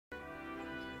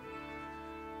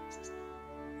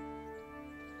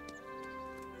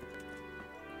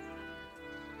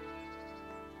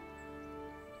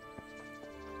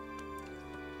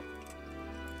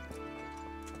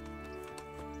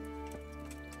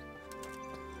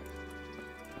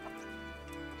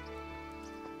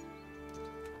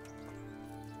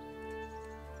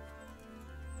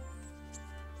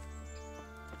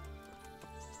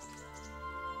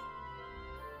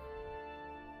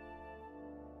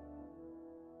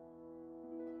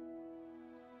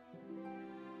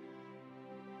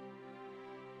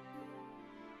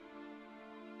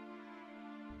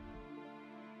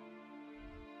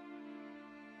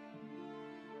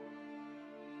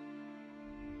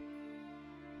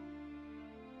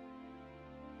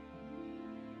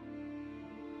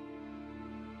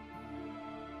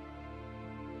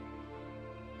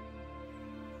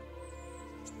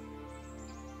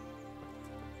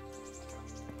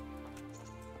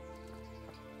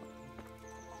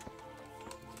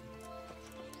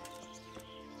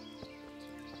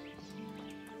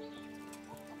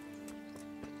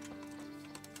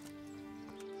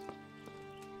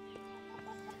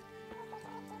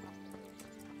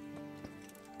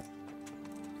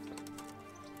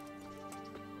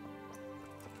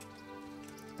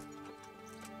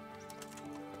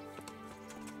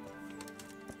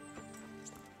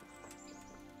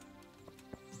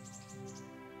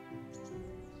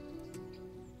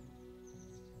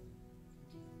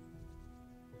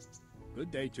Good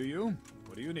day to you.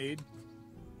 What do you need?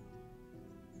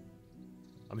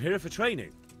 I'm here for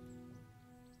training.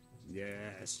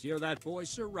 Yes, you're that boy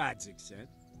Sir Radzig sent.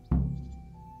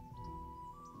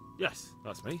 Yes,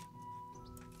 that's me.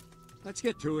 Let's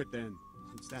get to it then,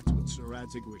 since that's what Sir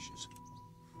Radzig wishes.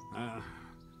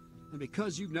 And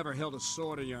because you've never held a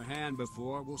sword in your hand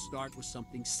before, we'll start with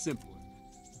something simpler.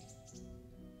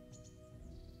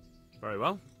 Very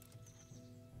well.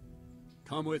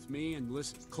 Come with me and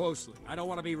listen closely. I don't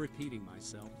want to be repeating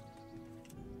myself.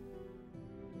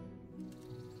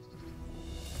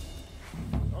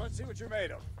 So let's see what you're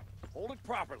made of. Hold it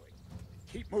properly.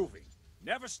 Keep moving.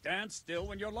 Never stand still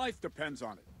when your life depends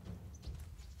on it.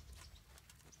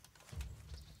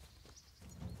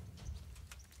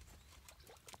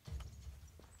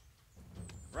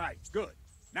 Right, good.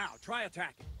 Now, try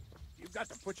attacking. You've got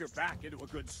to put your back into a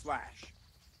good slash.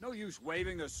 No use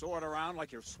waving the sword around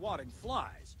like you're swatting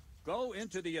flies. Go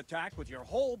into the attack with your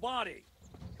whole body.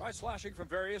 Try slashing from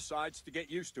various sides to get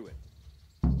used to it.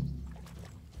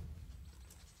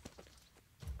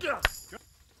 Good.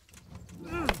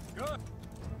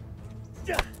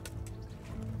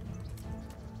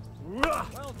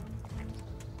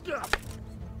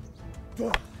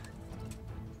 Well,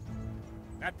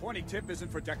 that pointy tip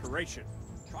isn't for decoration.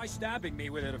 Try stabbing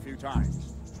me with it a few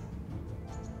times.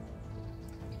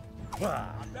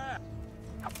 Not bad.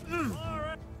 All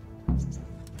right.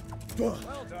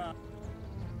 Well done.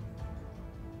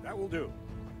 That will do.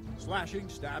 Slashing,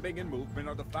 stabbing, and movement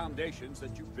are the foundations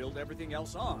that you build everything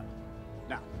else on.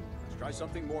 Now, let's try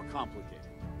something more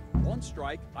complicated. One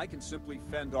strike, I can simply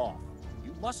fend off.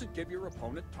 You mustn't give your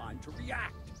opponent time to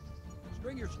react.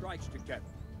 String your strikes together.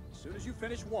 As soon as you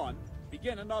finish one,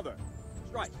 begin another.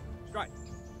 Strike, strike,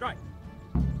 strike.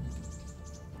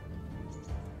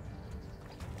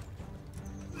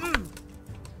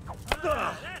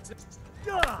 That's it.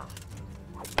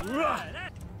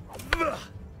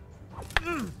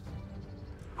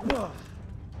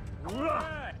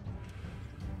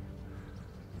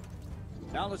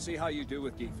 Now let's see how you do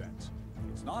with defense.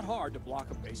 It's not hard to block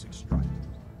a basic strike.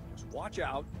 Just watch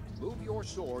out and move your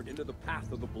sword into the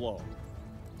path of the blow.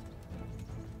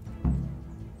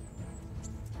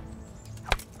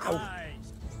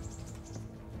 Nice.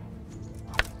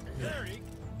 Very.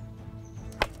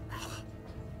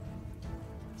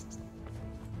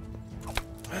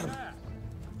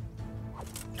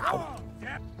 Oh,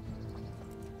 yeah.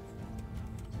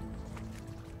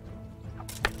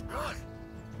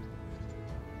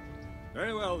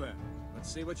 Very well then.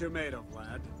 Let's see what you're made of,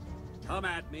 lad. Come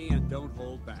at me and don't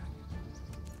hold back.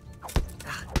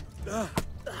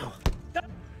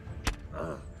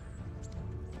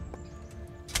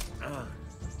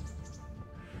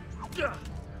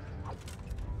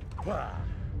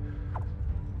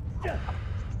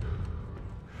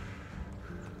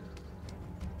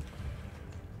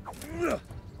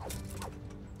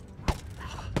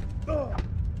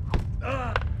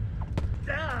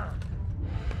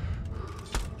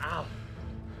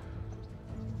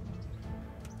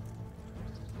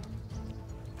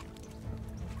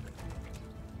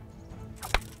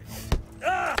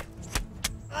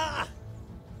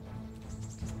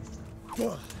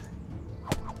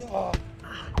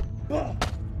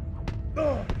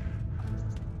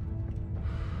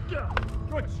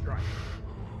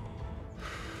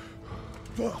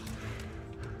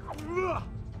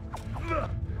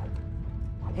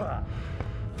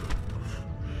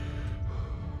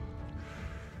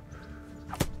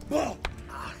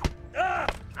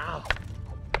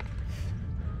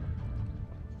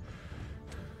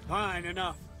 Fine,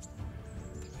 enough.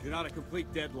 You're not a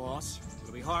complete dead loss.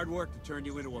 It'll be hard work to turn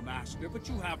you into a master, but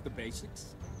you have the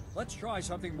basics. Let's try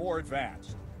something more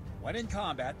advanced. When in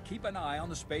combat, keep an eye on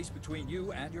the space between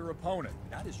you and your opponent.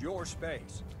 That is your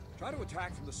space. Try to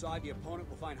attack from the side the opponent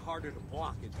will find harder to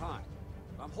block in time.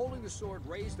 If I'm holding the sword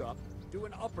raised up, do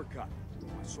an uppercut. If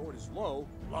my sword is low,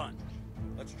 lunge.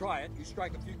 Let's try it. You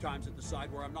strike a few times at the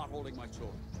side where I'm not holding my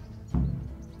sword.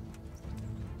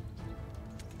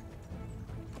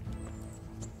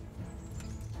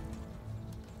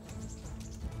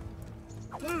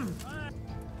 Good.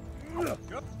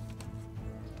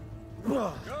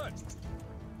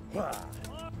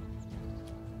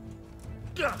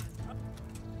 Good.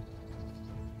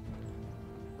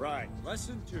 Right.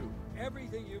 Lesson 2.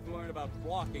 Everything you've learned about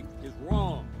blocking is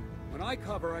wrong. When I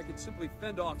cover, I can simply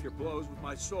fend off your blows with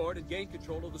my sword and gain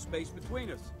control of the space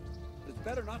between us. It's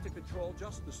better not to control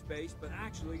just the space, but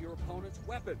actually your opponent's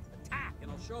weapon. Attack, and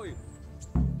I'll show you.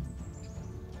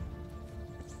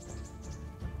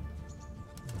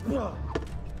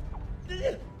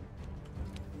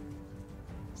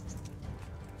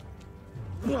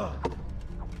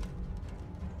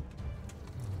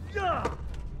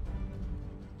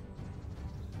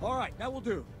 All right, that will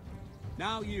do.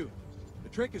 Now you. The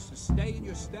trick is to stay in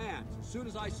your stance. As soon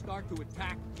as I start to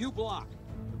attack, you block.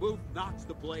 The move knocks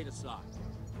the blade aside.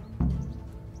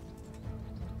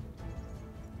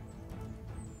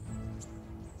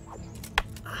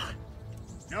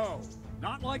 No,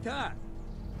 not like that.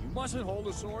 You mustn't hold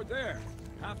the sword there.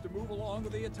 You have to move along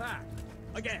with the attack.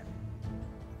 Again.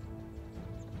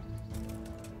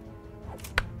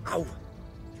 Ow!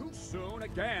 Too soon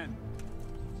again.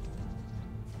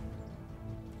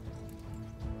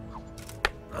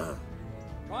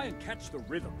 Try and catch the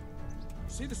rhythm.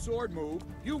 See the sword move,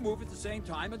 you move at the same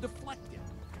time and deflect it.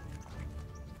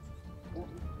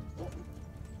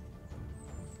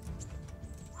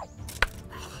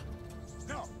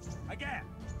 No, again.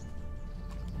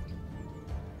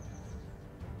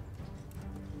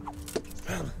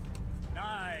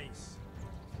 Nice.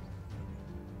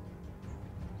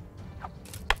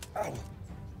 Ow!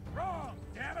 Wrong,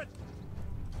 damn it.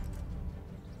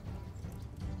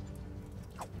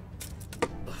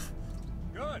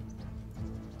 Good.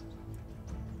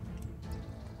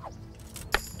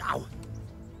 Ow!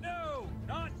 No,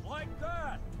 not like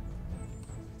that.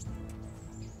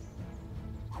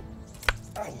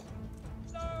 Ow!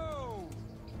 No.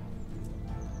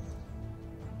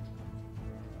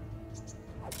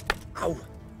 Ow!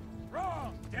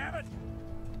 Wrong, damn it.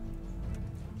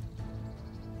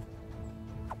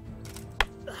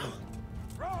 Ow!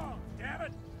 Wrong, damn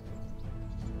it.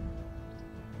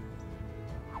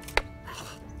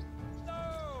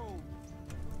 No.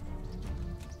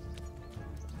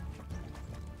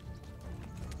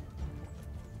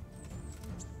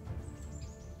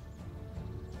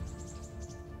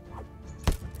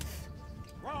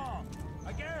 Wrong,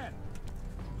 again.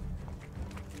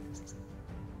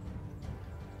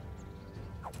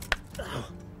 Ow!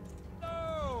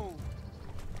 No.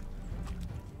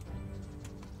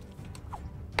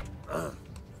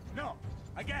 No,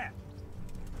 again.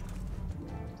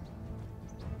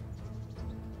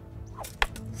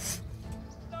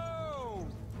 No.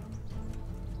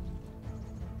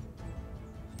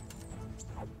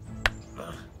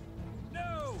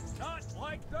 No, not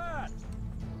like that.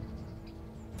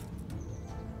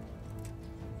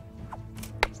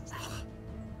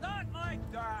 Not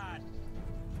like that.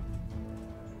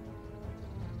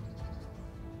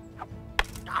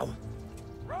 Ow!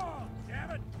 Wrong,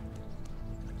 damn it.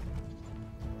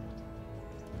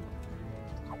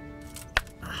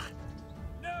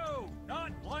 No,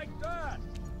 not like that.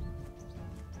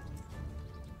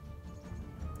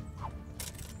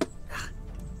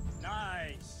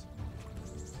 Nice.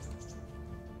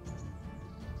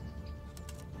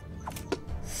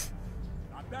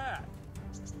 Not bad.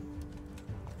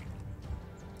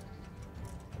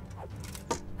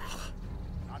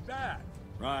 Not bad.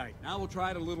 Right, now we'll try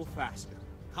it a little faster.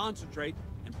 Concentrate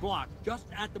and block just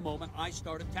at the moment I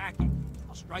start attacking.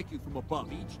 I'll strike you from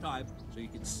above each time so you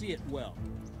can see it well.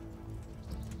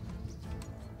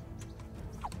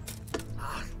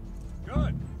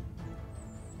 Good.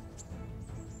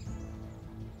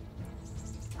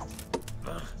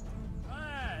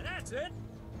 That's it.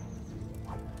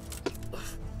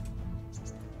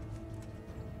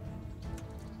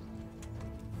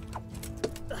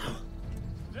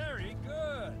 Very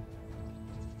good.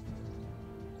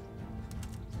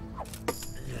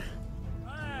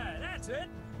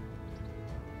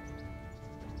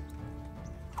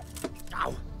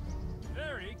 Ow!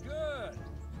 Very good.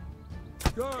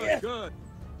 Good, Yeah. good.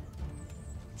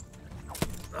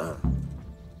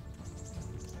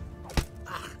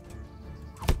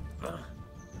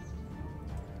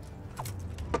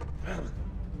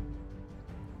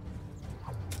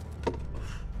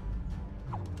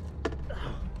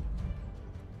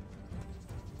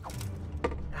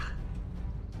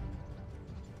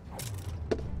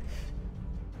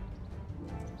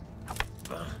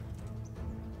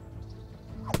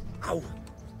 Ow!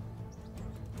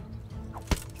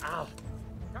 Ow!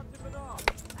 Captain Bernard.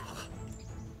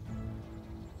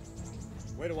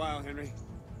 Wait a while, Henry.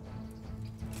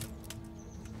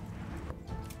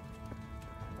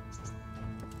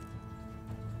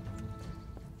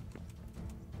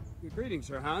 Good greeting,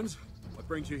 Sir Hans. What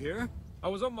brings you here? I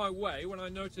was on my way when I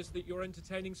noticed that you're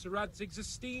entertaining Sir Radzig's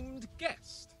esteemed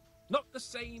guest. Not the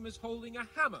same as holding a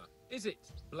hammer, is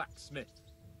it, blacksmith?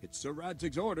 It's Sir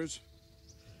Radzig's orders.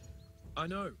 I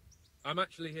know. I'm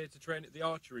actually here to train at the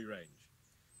archery range.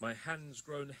 My hand's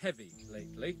grown heavy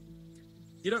lately.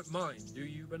 You don't mind, do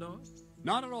you, Bernard?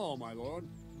 Not at all, my lord.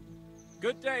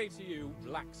 Good day to you,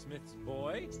 blacksmith's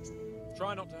boy.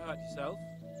 Try not to hurt yourself.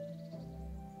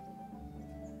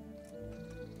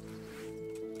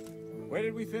 Where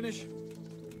did we finish?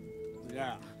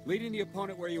 Yeah, leading the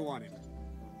opponent where you want him.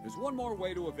 There's one more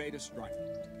way to evade a strike.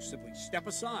 You simply step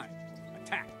aside,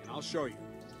 attack, and I'll show you.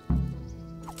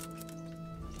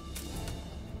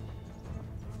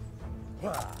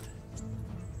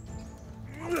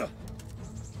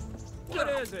 What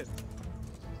is it?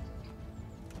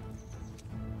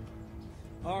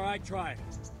 All right, try it.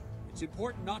 It's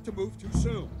important not to move too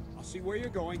soon. I'll see where you're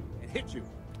going and hit you.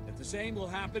 If the same will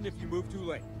happen if you move too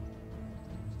late.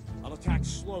 I'll attack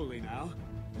slowly now.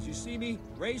 As you see me,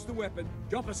 raise the weapon,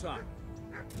 jump aside.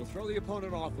 You'll throw the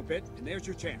opponent off a bit, and there's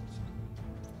your chance.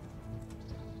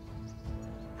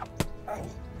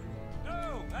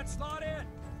 No, that's not it.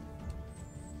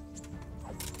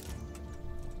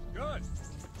 Good.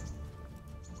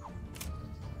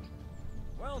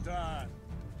 Well done.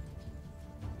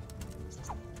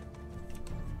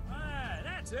 Ah,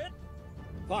 that's it.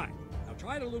 Fine. Now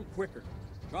try it a little quicker.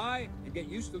 Try and get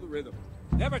used to the rhythm.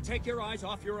 Never take your eyes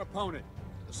off your opponent.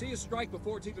 You'll see a strike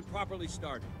before it's even properly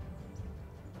started.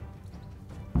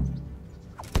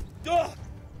 Ugh!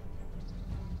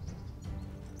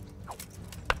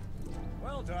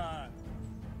 Well done.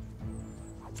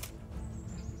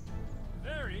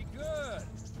 Very good.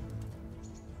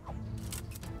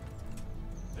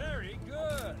 Very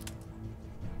good.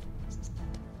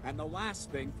 And the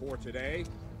last thing for today,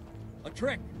 a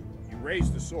trick. You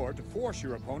raise the sword to force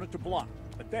your opponent to block,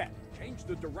 but then change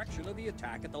the direction of the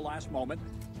attack at the last moment,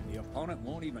 and the opponent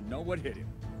won't even know what hit him.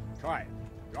 Try it.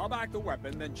 Draw back the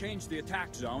weapon, then change the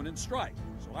attack zone and strike,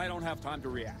 so I don't have time to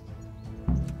react.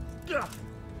 Not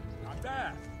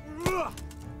bad. Not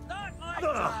like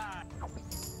that!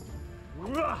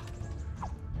 Well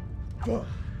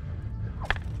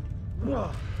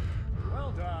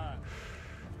done.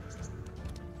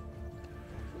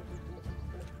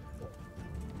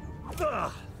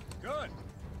 Good.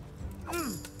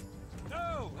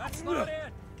 No, that's not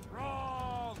it.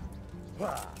 Wrong.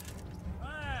 Ah,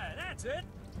 that's it.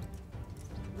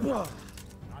 Not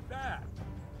bad.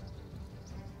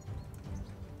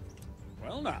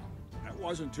 Well now, that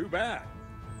wasn't too bad.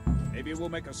 Maybe we'll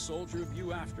make a soldier of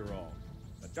you after all.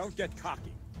 But don't get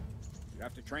cocky. You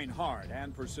have to train hard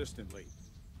and persistently.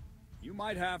 You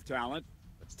might have talent,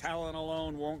 but talent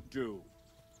alone won't do.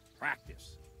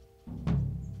 Practice.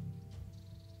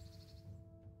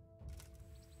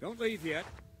 Don't leave yet.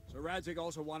 Sir Radzig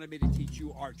also wanted me to teach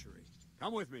you archery.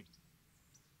 Come with me.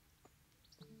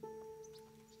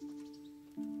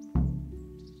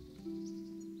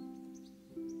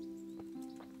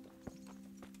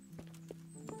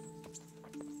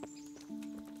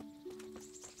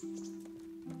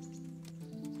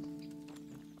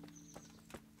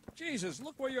 Jesus,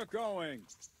 look where you're going.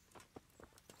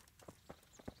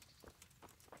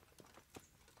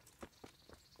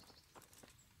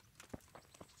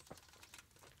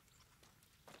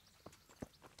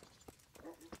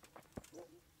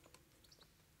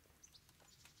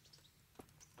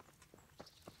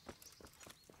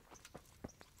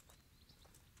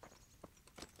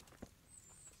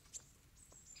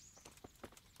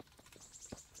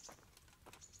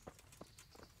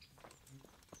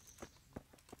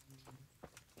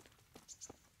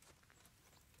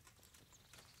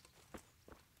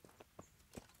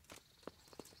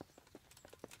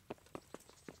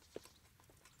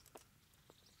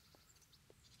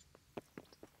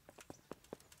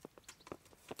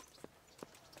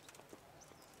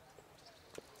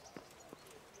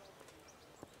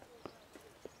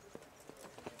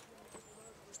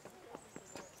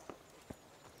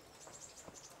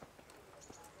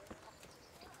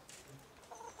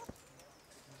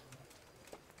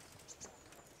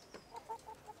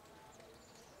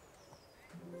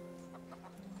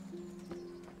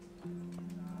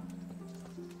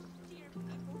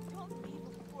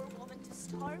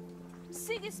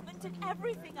 Sigismund took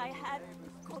everything I had.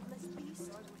 Godless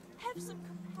beast. Have some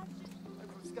compassion. I'm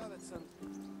from Scarlet Sun.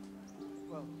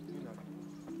 Well, you know.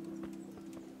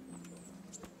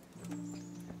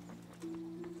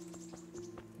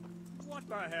 What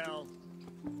the hell?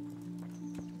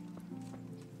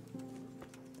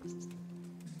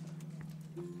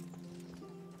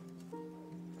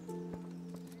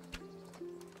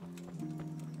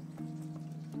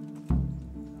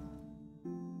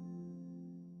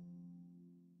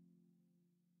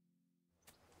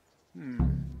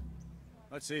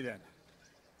 Let's see then.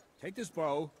 Take this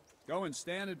bow, go and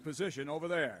stand in position over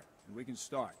there, and we can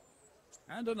start.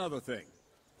 And another thing,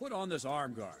 put on this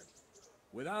arm guard.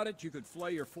 Without it, you could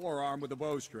flay your forearm with a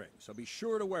bowstring, so be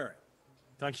sure to wear it.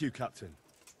 Thank you, Captain.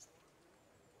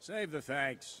 Save the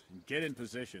thanks, and get in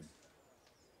position.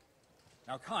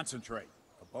 Now concentrate.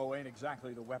 A bow ain't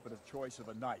exactly the weapon of choice of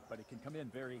a knight, but it can come in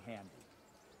very handy.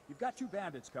 You've got two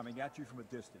bandits coming at you from a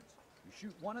distance. You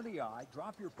shoot one in the eye,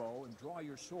 drop your bow, and draw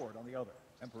your sword on the other.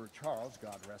 Emperor Charles,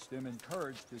 God rest him,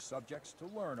 encouraged his subjects to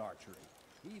learn archery.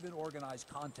 He even organized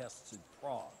contests in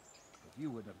Prague. If you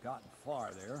wouldn't have gotten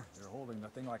far there, you're holding the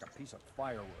thing like a piece of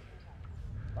firewood.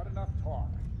 But enough talk.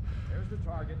 There's the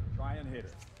target, try and hit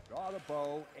it. Draw the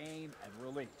bow, aim, and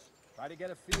release. Try to get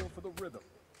a feel for the rhythm.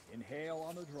 Inhale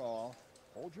on the draw,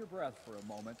 hold your breath for a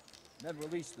moment, and then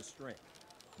release the string.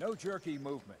 No jerky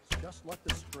movements, just let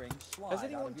the string slide Has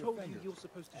anyone out of your told you fingers, you're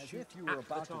supposed to as shoot if you were at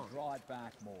the about to target? draw it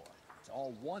back more. It's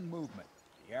all one movement.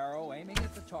 The arrow aiming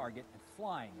at the target and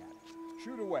flying at it.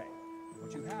 Shoot away.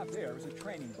 What you have there is a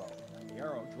training bow. The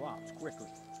arrow drops quickly.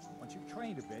 Once you've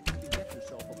trained a bit, you can get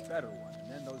yourself a better one,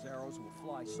 and then those arrows will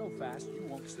fly so fast you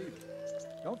won't see them.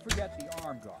 Don't forget the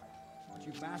arm guard. Once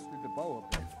you've mastered the bow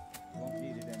a bit, you won't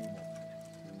need it anymore.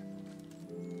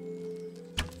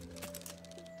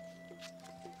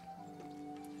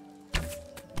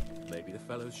 Maybe the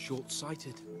fellow's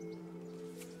short-sighted.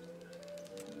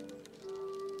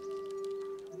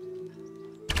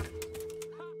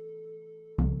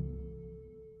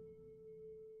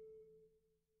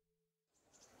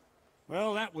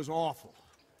 Well, that was awful.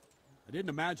 I didn't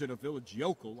imagine a village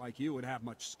yokel like you would have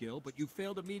much skill, but you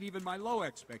failed to meet even my low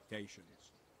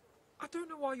expectations. I don't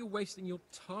know why you're wasting your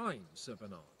time, Sir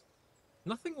Bernard.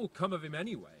 Nothing will come of him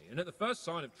anyway, and at the first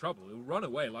sign of trouble, he'll run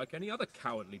away like any other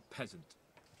cowardly peasant.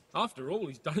 After all,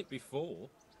 he's done it before.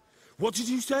 What did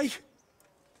you say?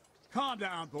 Calm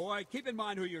down, boy. Keep in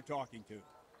mind who you're talking to.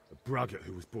 A braggart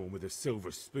who was born with a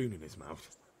silver spoon in his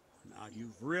mouth. Now,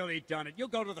 you've really done it. You'll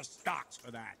go to the stocks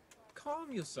for that.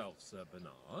 Calm yourself, Sir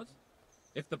Bernard.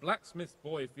 If the blacksmith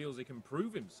boy feels he can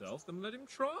prove himself, then let him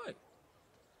try.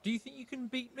 Do you think you can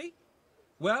beat me?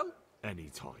 Well? Any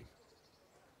time.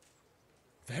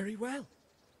 Very well.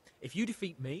 If you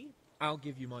defeat me, I'll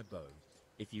give you my bow.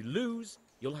 If you lose,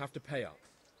 you'll have to pay up.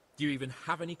 Do you even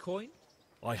have any coin?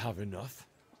 I have enough.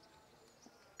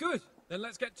 Good, then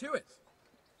let's get to it.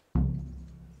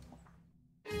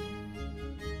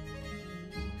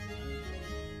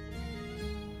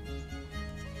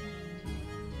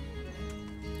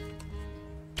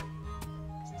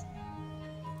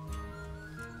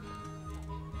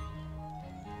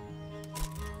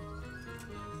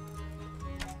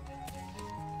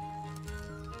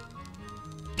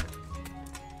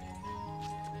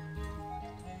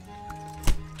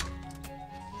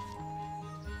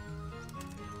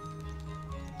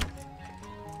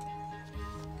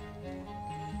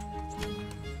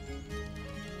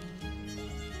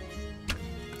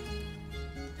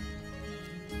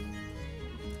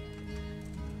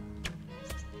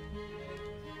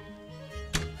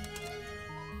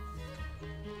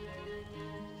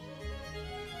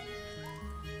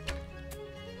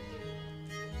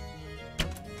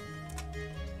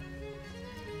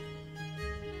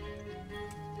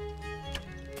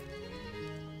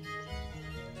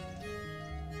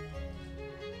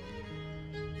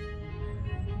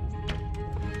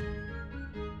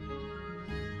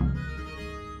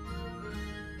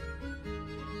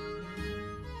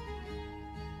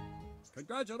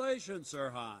 Congratulations, Sir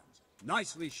Hans.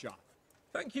 Nicely shot.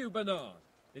 Thank you, Bernard.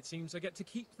 It seems I get to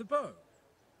keep the bow.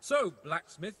 So,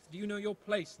 blacksmith, do you know your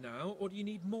place now, or do you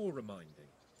need more reminding?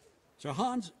 Sir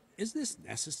Hans, is this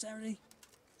necessary?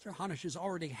 Sir Hanush has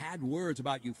already had words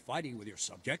about you fighting with your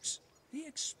subjects. He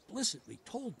explicitly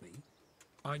told me.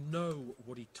 I know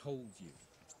what he told you.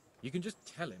 You can just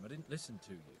tell him I didn't listen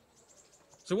to you.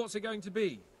 So what's it going to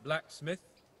be, blacksmith?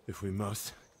 If we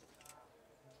must.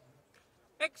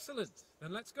 Excellent.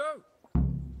 Then let's go.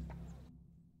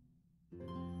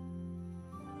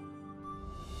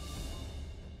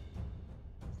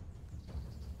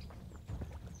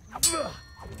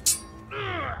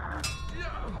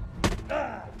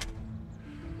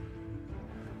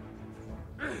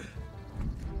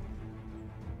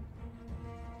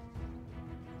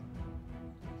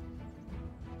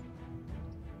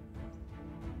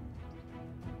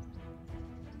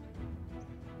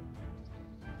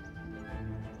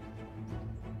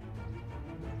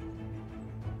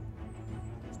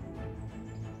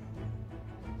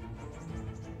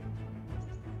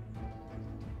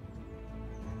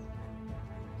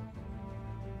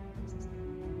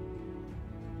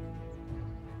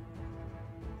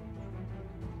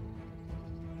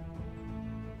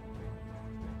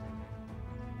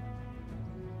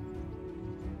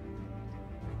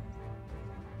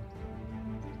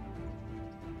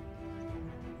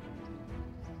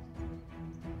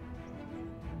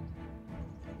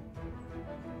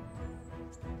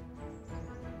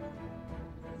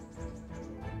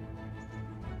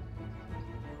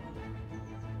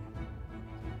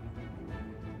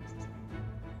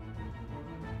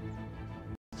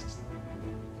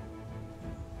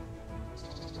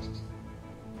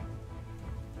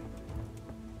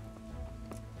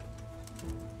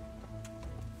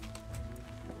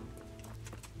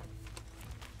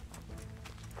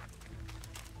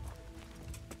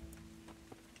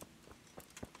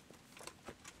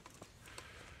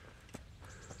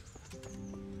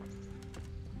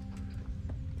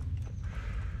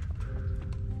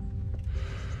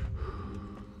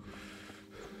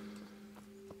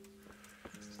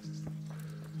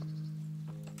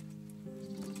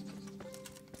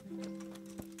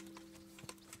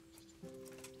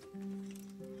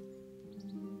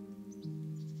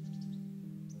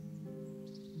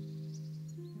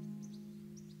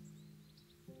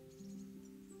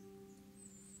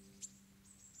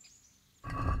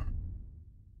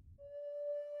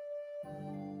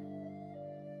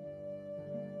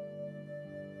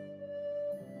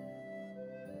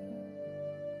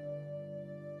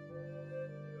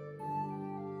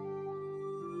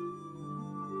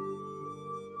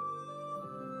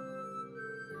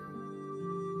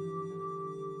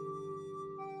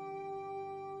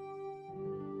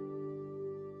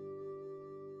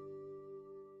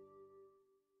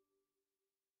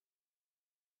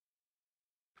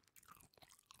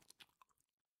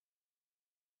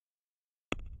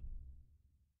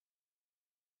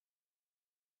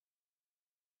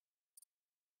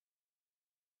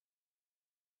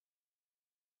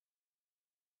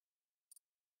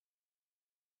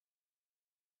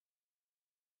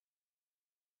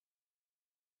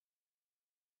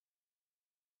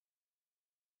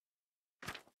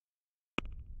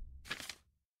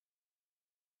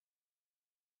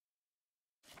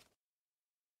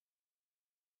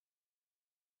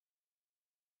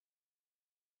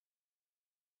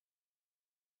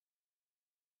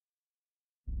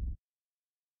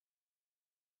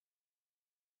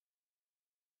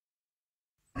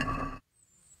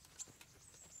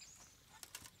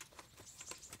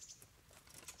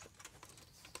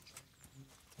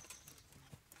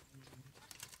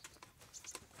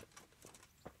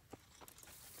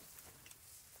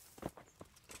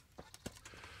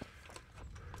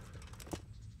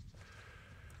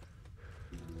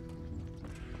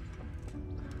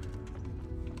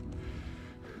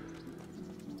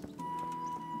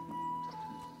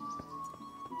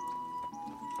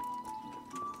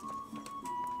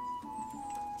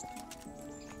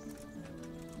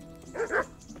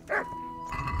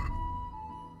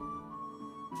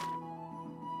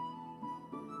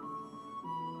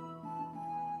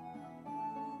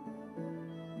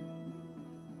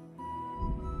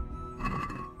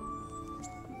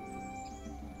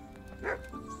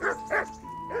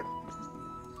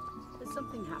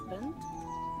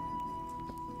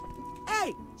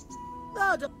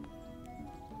 God!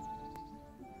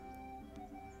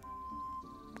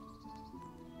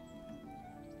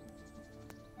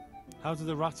 How do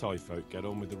the Rat-Eye folk get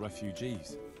on with the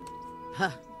refugees?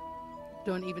 Huh.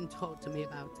 Don't even talk to me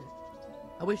about it.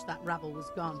 I wish that rabble was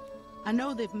gone. I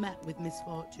know they've met with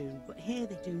misfortune, but here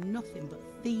they do nothing but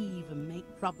thieve and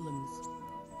make problems.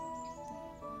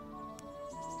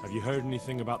 Have you heard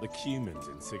anything about the Cumans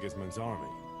in Sigismund's army?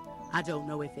 I don't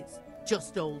know if it's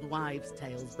just old wives'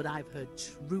 tales, but I've heard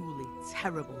truly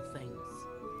terrible things.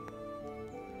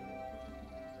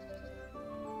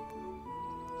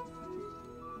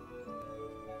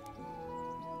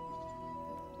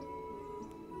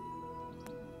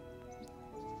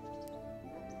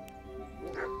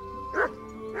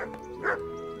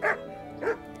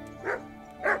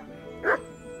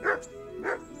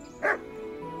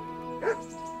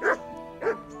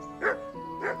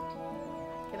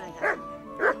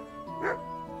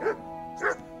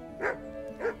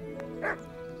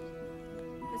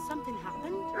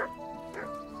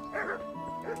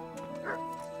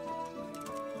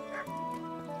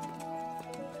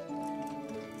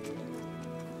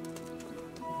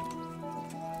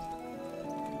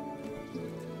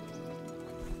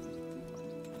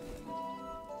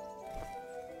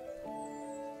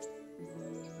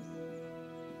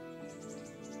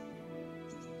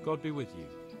 God be with you.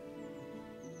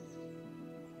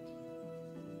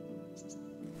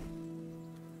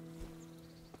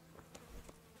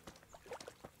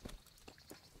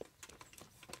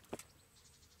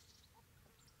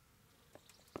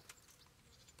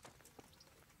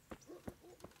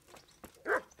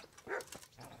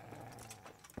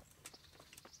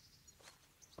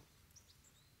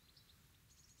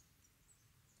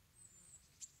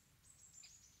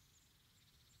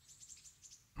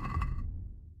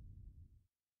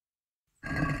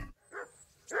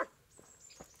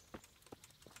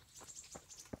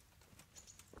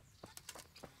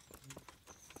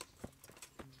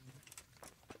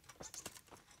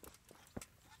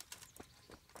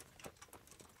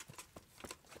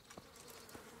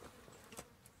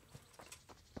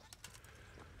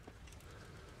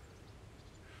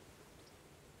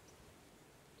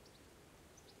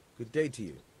 Good day to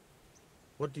you.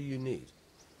 What do you need?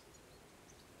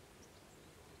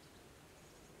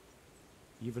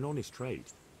 You've an honest trade.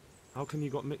 How come you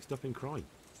got mixed up in crime?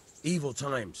 Evil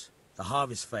times. The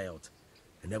harvest failed,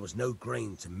 and there was no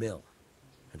grain to mill,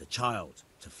 and a child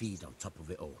to feed on top of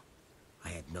it all. I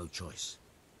had no choice.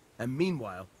 And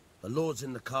meanwhile, the lords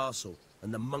in the castle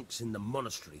and the monks in the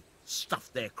monastery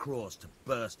stuffed their craws to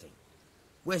bursting.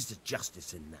 Where's the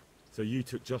justice in that? So you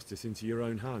took justice into your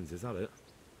own hands, is that it?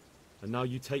 And now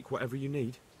you take whatever you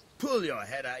need? Pull your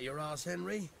head out your arse,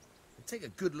 Henry, and take a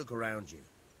good look around you.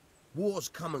 Wars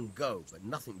come and go, but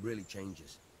nothing really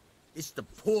changes. It's the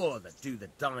poor that do the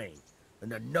dying,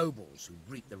 and the nobles who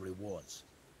reap the rewards.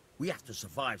 We have to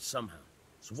survive somehow,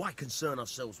 so why concern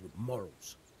ourselves with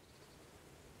morals?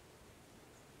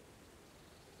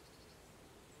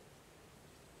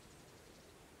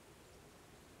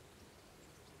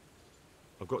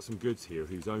 I've got some goods here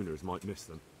whose owners might miss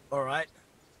them. All right,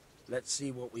 let's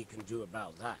see what we can do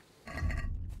about that.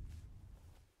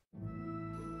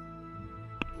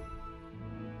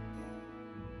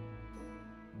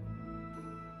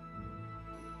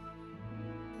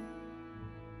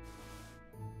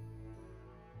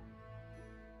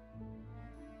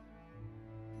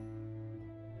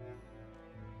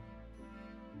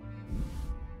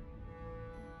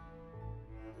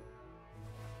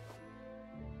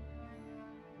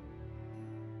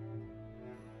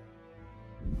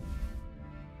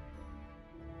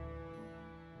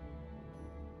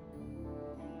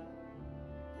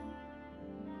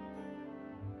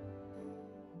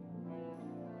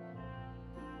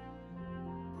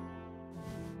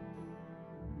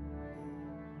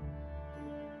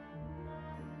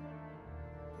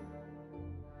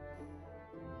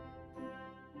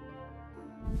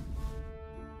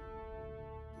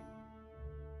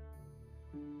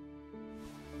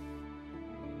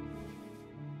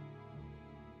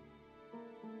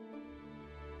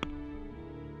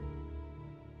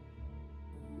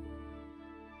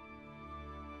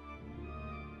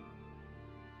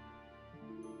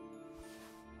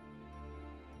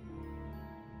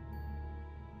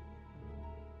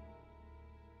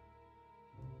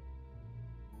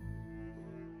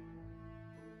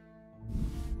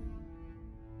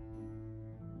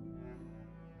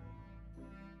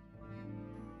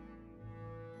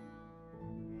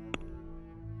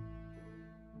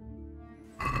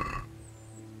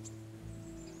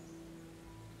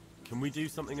 Can we do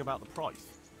something about the price?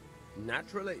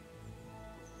 Naturally.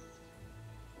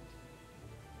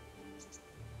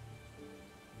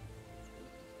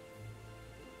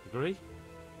 Agree?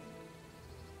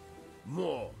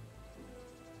 More.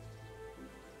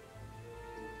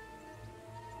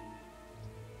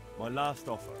 My last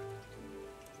offer.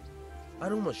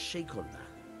 I'd almost shake on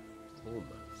that.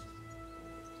 Almost.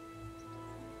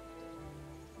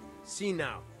 See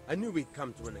now, I knew we'd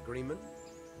come to an agreement.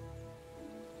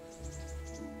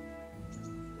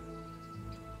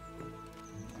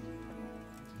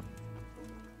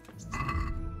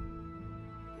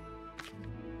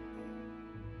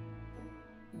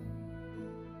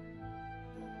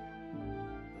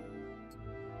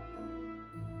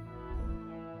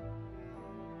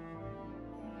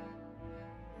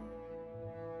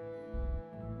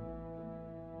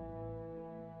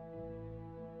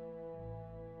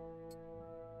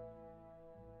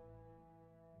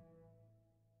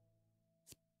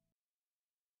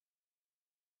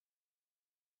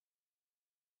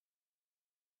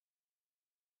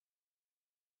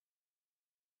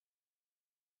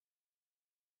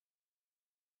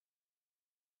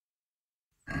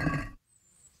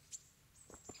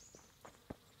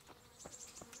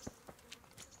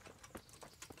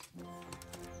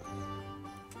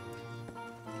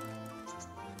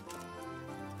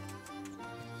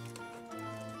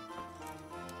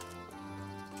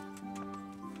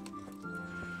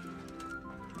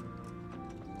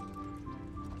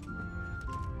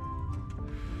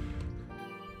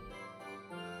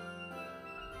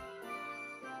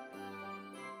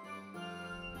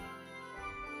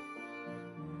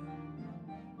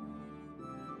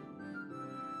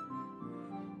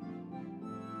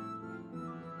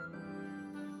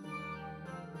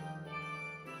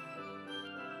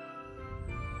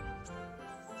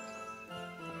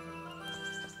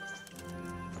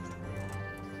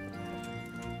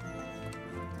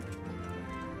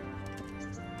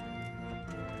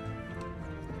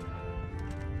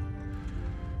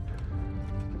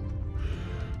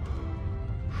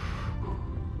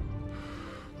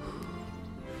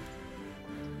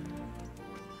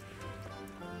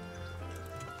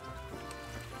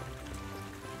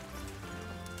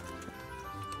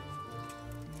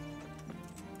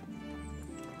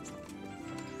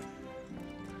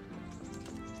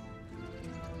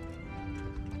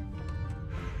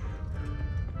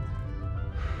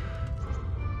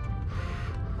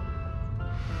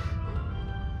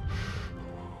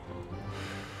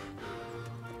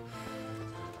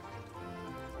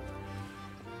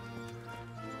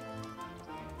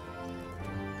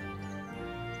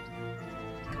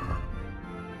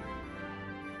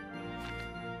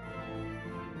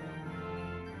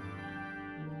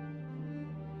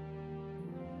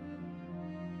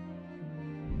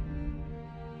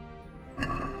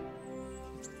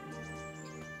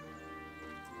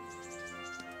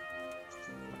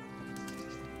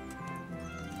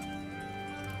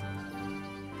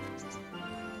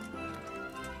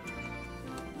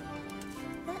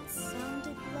 That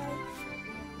sounded like...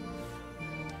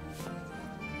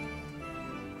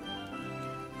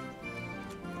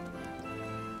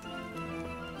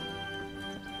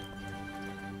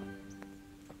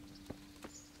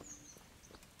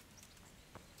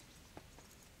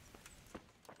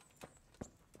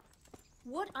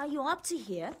 What are you up to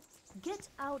here? Get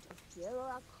out of here or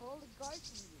I'll call the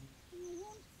guards on you. You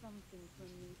want something from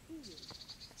me, do you?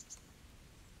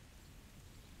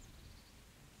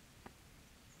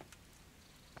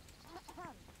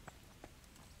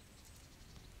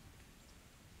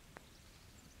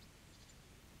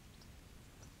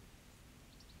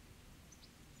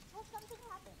 Has something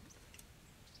happened?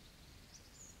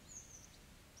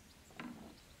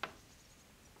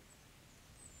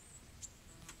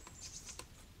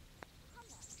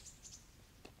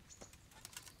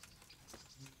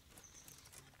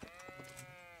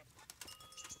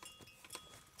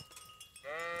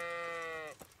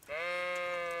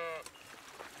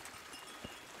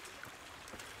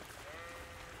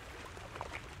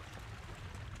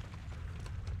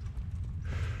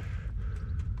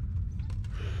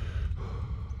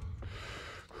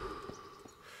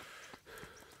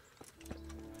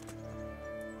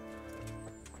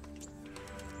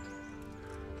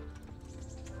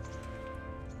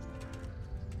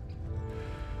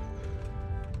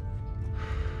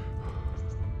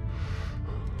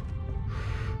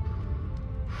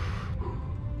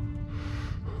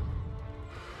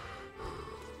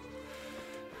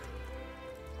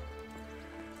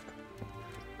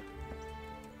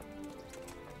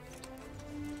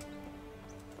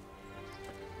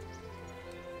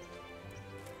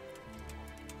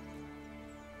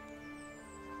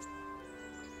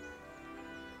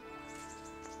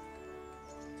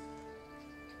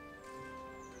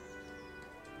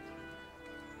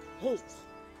 Halt!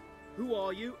 Who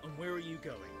are you and where are you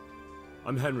going?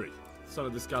 I'm Henry, son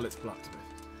of the Skalitz blacksmith.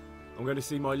 I'm going to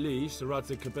see my liege, Sir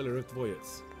Radzig Kabila of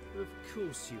Dvoyets. Of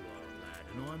course you are, lad,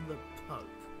 and I'm the Pope.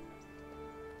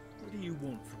 What do you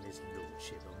want from his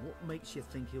lordship, and what makes you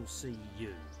think he'll see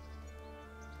you?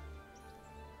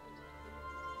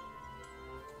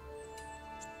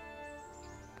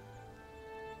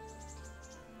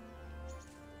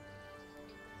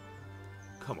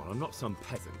 Come on, I'm not some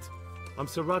peasant. I'm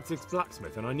Sir Radzig's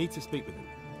blacksmith, and I need to speak with him.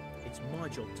 It's my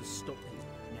job to stop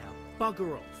you. Now,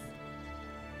 bugger off.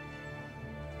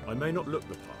 I may not look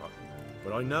the part,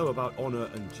 but I know about honour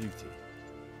and duty.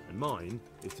 And mine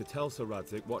is to tell Sir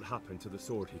Radzig what happened to the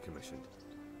sword he commissioned.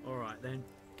 All right then,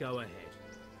 go ahead.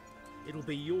 It'll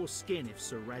be your skin if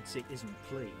Sir Radzig isn't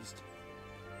pleased.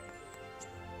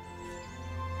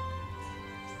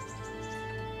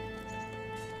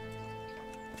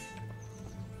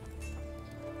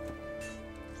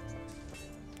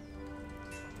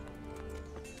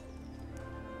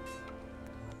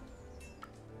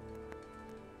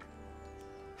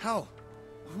 Hal,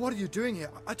 what are you doing here?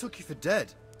 I took you for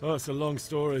dead. Oh, it's a long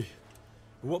story.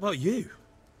 But what about you?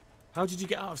 How did you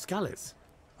get out of Skalitz?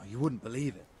 Oh, you wouldn't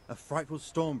believe it. A frightful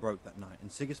storm broke that night,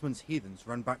 and Sigismund's heathens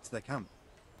ran back to their camp.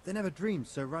 They never dreamed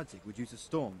Sir Radzig would use a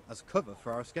storm as cover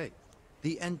for our escape.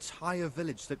 The entire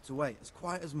village slipped away, as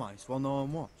quiet as mice, while no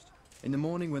one watched. In the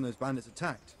morning, when those bandits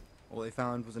attacked, all they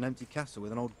found was an empty castle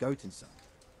with an old goat inside.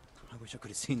 I wish I could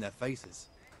have seen their faces.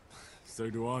 So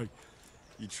do I.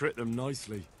 You tricked them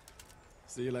nicely.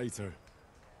 See you later.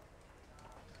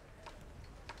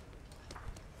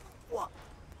 What?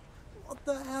 What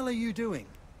the hell are you doing?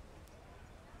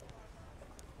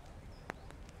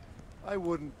 I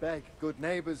wouldn't beg good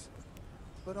neighbors,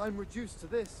 but I'm reduced to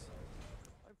this.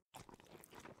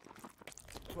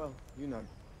 Well, you know.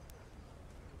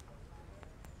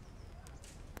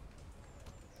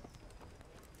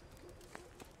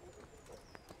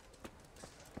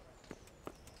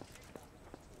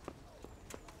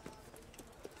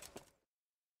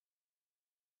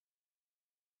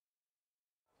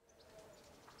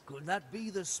 Could that be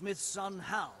the smith's son,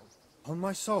 Hal? On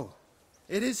my soul,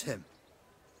 it is him.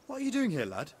 What are you doing here,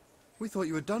 lad? We thought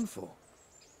you were done for.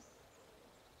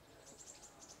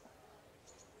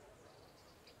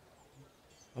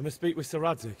 I must speak with Sir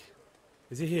Radzig.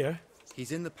 Is he here?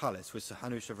 He's in the palace with Sir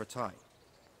Hanush of Ratai.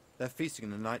 They're feasting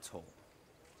in the Knight's Hall.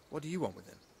 What do you want with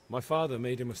him? My father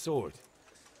made him a sword.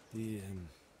 He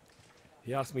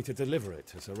asked me to deliver it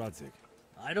to Sir Radzig.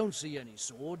 I don't see any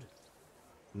sword.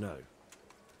 No.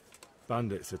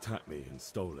 Bandits attacked me and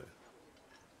stole it.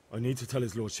 I need to tell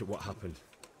his lordship what happened.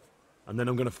 And then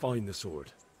I'm going to find the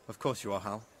sword. Of course you are,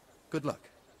 Hal. Good luck.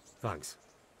 Thanks.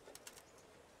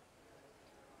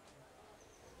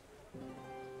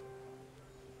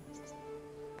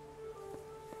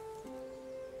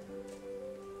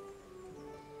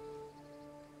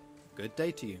 Good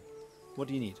day to you. What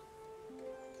do you need?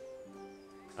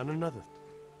 And another.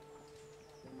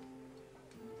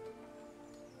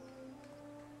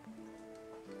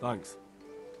 Thanks.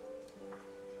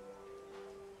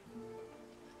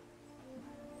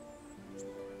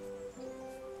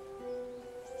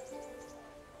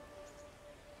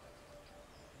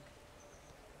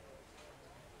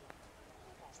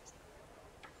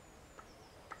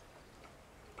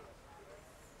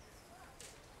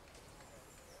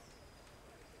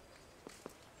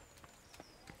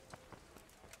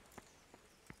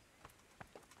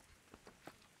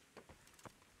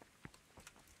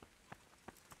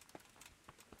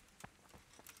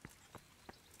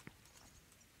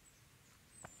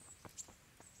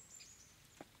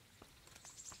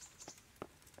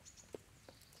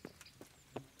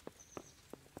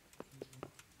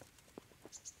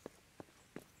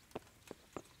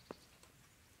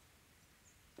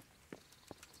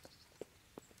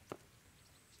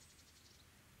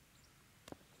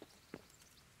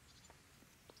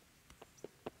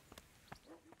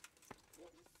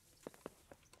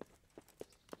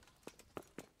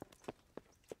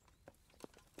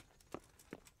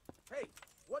 Hey,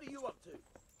 what are you up to?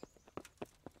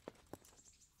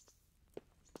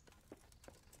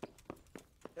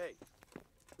 Hey,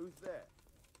 who's there?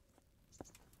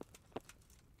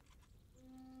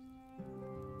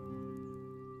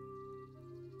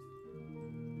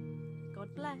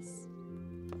 God bless.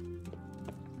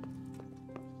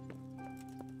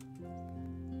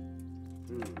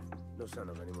 No sign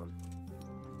of anyone.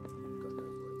 God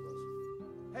knows what it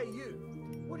was. Hey,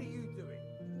 you! What are you doing?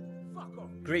 Fuck off!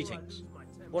 Greetings.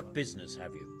 What business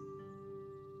have you?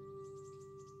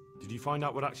 Did you find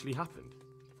out what actually happened?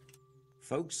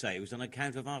 Folks say it was on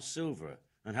account of our silver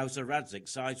and how Sir Radzig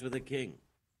sides with the king.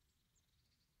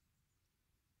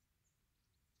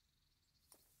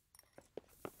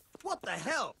 What the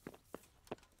hell?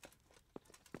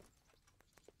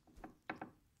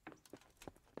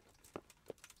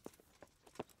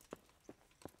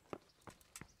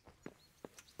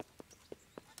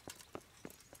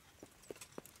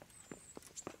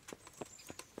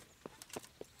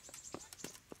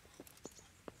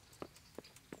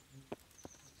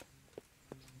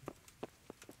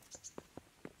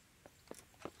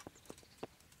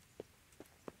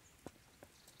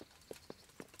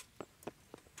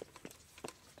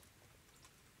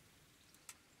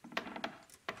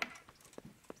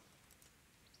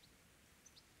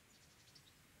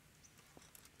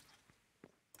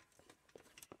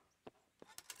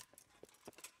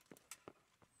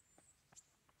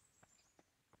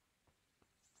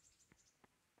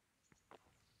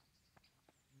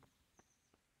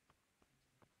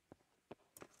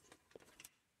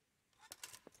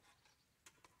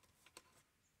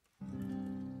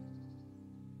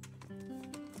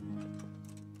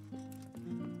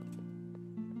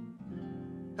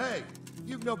 Hey,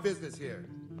 you've no business here.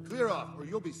 Clear off, or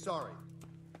you'll be sorry.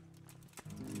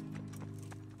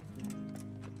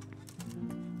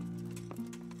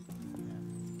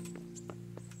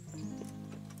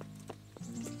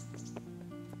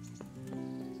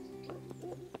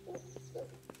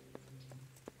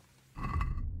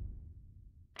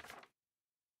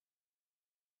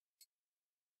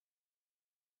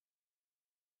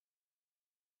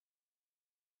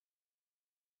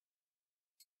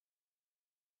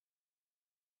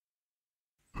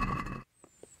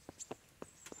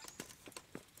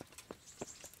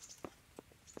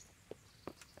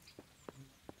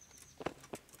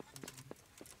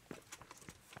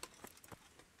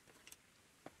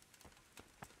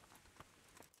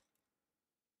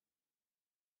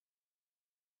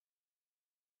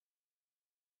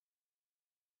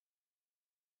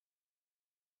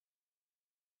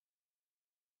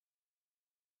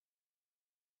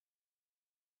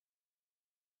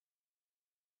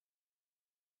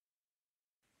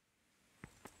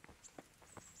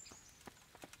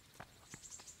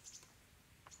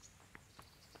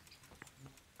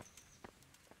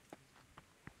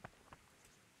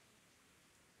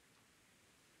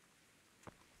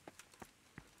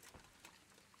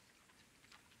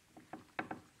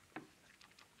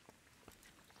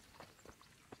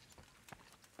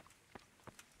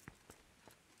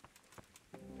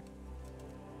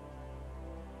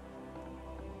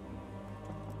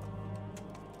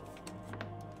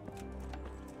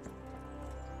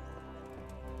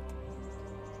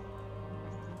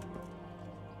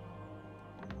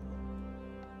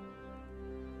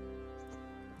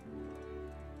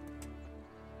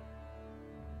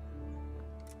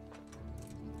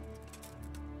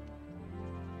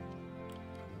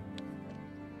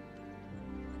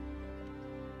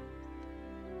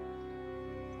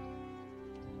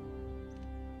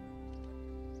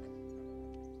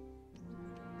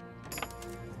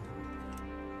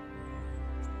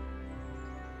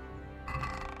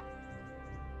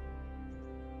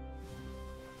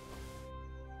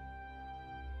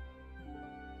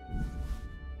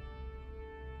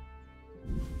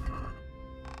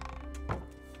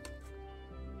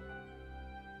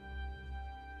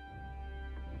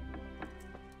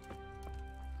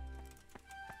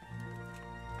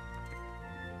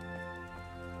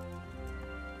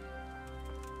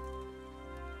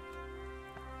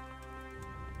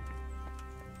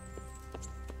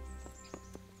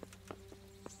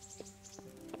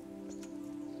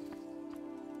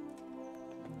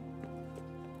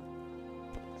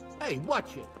 Hey,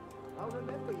 watch it. I'll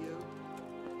remember you.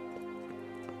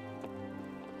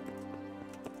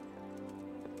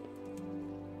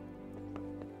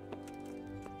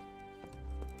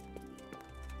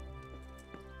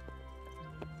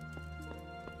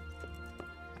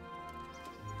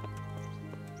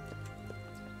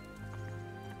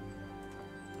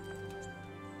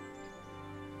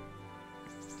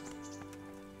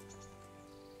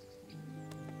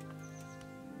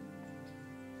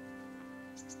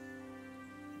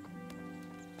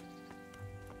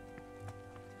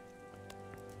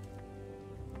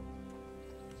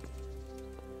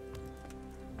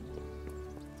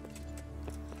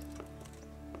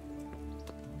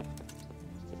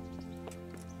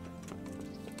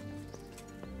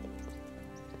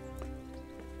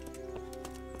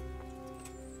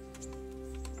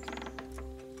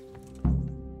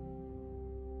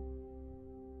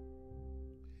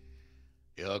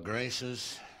 Your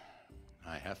Graces,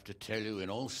 I have to tell you in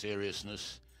all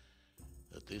seriousness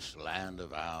that this land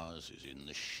of ours is in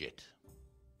the shit.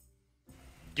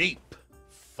 Deep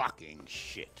fucking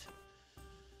shit.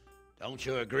 Don't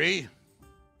you agree?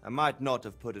 I might not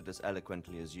have put it as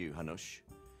eloquently as you, Hanush,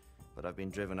 but I've been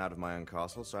driven out of my own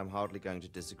castle, so I'm hardly going to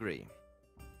disagree.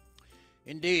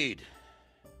 Indeed.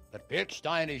 But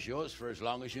Birkstein is yours for as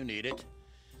long as you need it.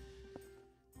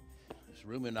 There's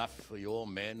room enough for your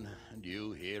men and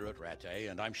you here at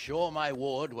Rattay, and I'm sure my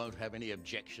ward won't have any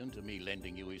objection to me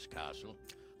lending you his castle.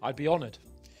 I'd be honored.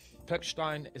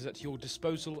 Perkstein is at your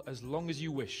disposal as long as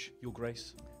you wish, Your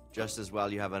Grace. Just as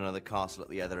well you have another castle at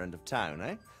the other end of town,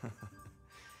 eh?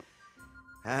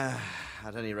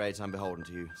 At any rate, I'm beholden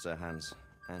to you, Sir Hans,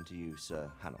 and to you,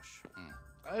 Sir Hanush.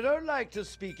 I don't like to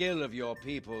speak ill of your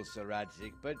people, Sir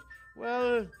Radzig, but,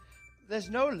 well, there's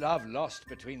no love lost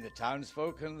between the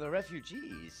townsfolk and the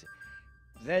refugees.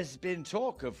 There's been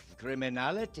talk of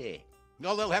criminality.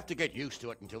 No, they'll have to get used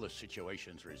to it until the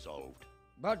situation's resolved.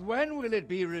 But when will it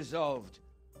be resolved?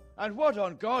 And what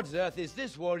on God's earth is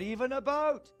this war even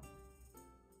about?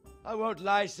 I won't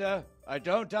lie, sir. I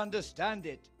don't understand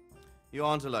it. You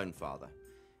aren't alone, Father.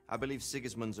 I believe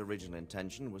Sigismund's original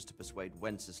intention was to persuade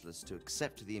Wenceslas to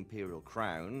accept the imperial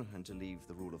crown and to leave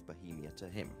the rule of Bohemia to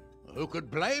him. Who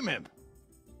could blame him?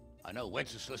 I know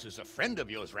Wenceslas is a friend of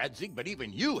yours, Radzig, but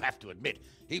even you have to admit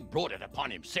he brought it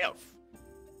upon himself.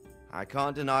 I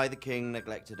can't deny the king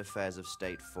neglected affairs of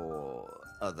state for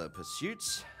other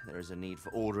pursuits. There is a need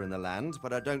for order in the land,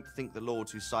 but I don't think the lords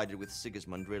who sided with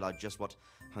Sigismund realized just what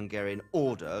Hungarian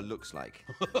order looks like.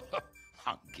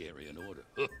 Hungarian order?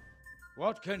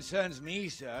 What concerns me,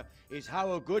 sir, is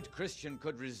how a good Christian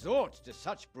could resort to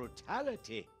such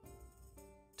brutality.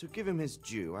 To give him his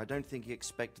due, I don't think he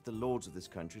expected the lords of this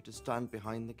country to stand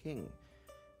behind the king.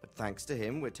 But thanks to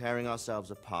him, we're tearing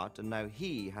ourselves apart, and now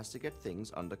he has to get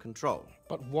things under control.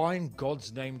 But why in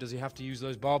God's name does he have to use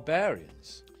those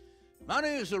barbarians? Money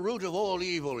is the root of all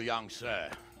evil, young sir.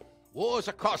 Wars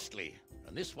are costly,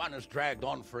 and this one has dragged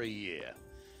on for a year.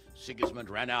 Sigismund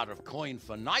ran out of coin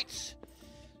for knights,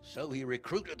 so he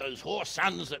recruited those whore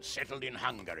sons that settled in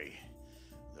Hungary.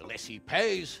 The less he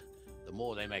pays, the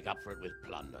more they make up for it with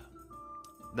plunder.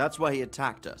 That's why he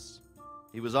attacked us.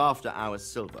 He was after our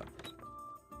silver.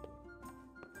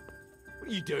 What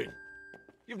are you doing?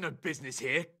 You've no business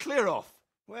here. Clear off.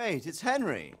 Wait, it's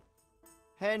Henry.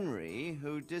 Henry,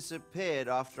 who disappeared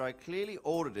after I clearly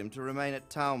ordered him to remain at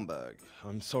Taumberg.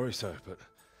 I'm sorry, sir, but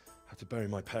I had to bury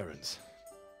my parents.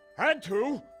 Had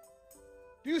to?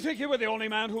 Do you think you were the only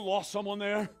man who lost someone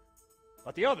there?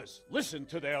 But the others listened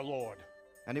to their lord.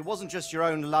 And it wasn't just your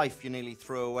own life you nearly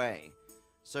threw away.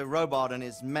 So Robard and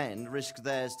his men risked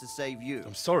theirs to save you.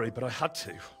 I'm sorry, but I had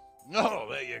to. Oh,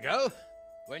 there you go.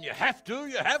 When you have to,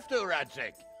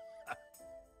 Radzig.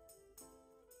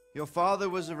 Your father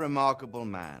was a remarkable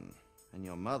man, and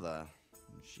your mother,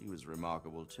 she was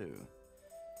remarkable too.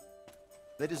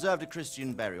 They deserved a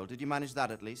Christian burial. Did you manage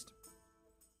that at least?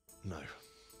 No.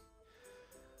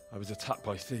 I was attacked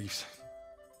by thieves.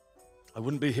 I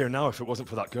wouldn't be here now if it wasn't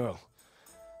for that girl.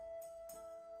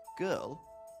 Girl?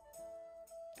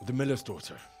 The miller's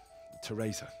daughter,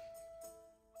 Teresa.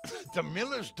 The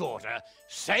miller's daughter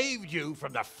saved you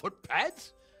from the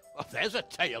footpads? Well, there's a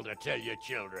tale to tell your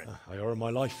children. I owe her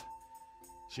my life.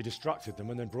 She distracted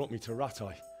them and then brought me to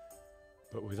Rattay.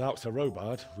 But without Sir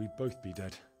Robard, we'd both be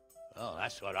dead. Oh,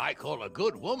 that's what I call a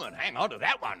good woman. Hang on to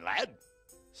that one, lad.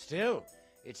 Still,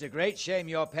 it's a great shame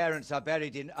your parents are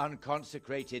buried in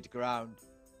unconsecrated ground.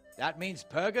 That means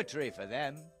purgatory for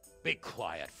them. Be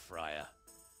quiet, Friar.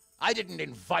 I didn't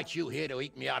invite you here to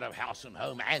eat me out of house and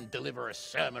home and deliver a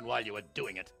sermon while you were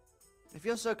doing it. If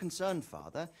you're so concerned,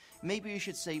 Father, maybe you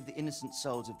should save the innocent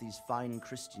souls of these fine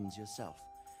Christians yourself.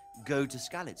 Go to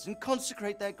Skalitz and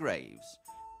consecrate their graves.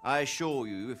 I assure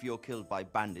you, if you're killed by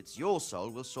bandits, your soul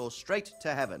will soar straight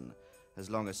to heaven, as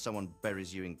long as someone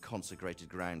buries you in consecrated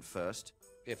ground first.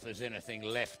 If there's anything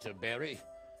left to bury,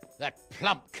 that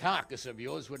plump carcass of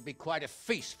yours would be quite a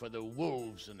feast for the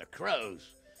wolves and the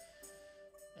crows.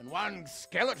 And one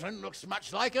skeleton looks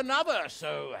much like another,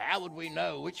 so how would we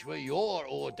know which were your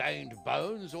ordained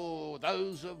bones or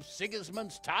those of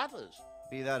Sigismund's Tartars?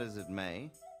 Be that as it may,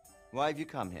 why have you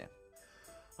come here?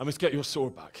 I must get your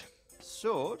sword back.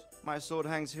 Sword? My sword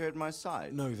hangs here at my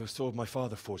side. No, the sword my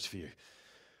father forged for you.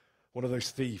 One of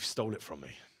those thieves stole it from me.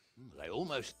 They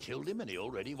almost killed him and he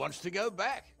already wants to go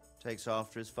back. Takes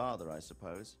after his father, I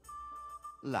suppose.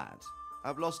 Lad,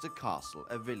 I've lost a castle,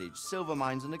 a village, silver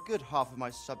mines, and a good half of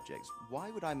my subjects. Why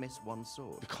would I miss one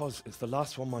sword? Because it's the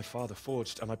last one my father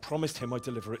forged, and I promised him I'd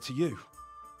deliver it to you.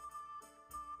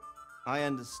 I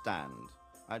understand.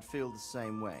 I'd feel the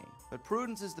same way. But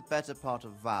prudence is the better part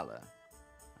of valor,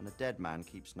 and a dead man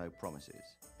keeps no promises.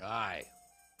 Aye.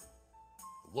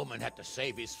 The woman had to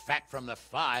save his fat from the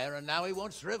fire, and now he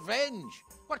wants revenge.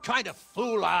 What kind of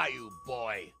fool are you,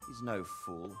 boy? He's no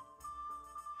fool.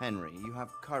 Henry, you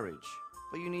have courage,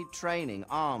 but you need training,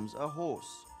 arms, a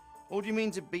horse. Or do you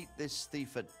mean to beat this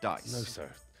thief at dice? No, sir.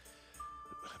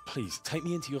 Please, take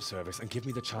me into your service and give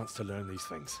me the chance to learn these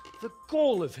things. The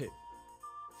gall of him.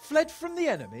 Fled from the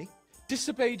enemy,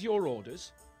 disobeyed your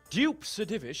orders, duped Sir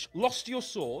Divish, lost your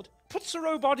sword, put Sir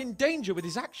Robard in danger with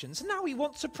his actions, and now he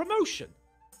wants a promotion.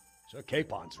 Sir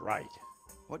Capon's right.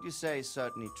 What you say is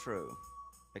certainly true,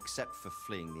 except for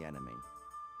fleeing the enemy.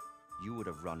 You would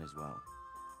have run as well,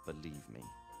 believe me.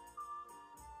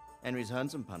 Henry's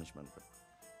earned some punishment, but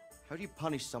how do you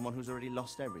punish someone who's already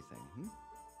lost everything,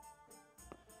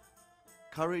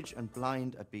 Courage and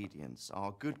blind obedience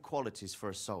are good qualities for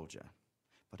a soldier,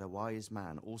 but a wise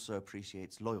man also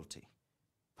appreciates loyalty,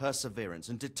 perseverance,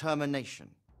 and determination.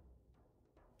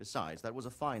 Besides, that was a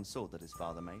fine sword that his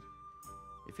father made.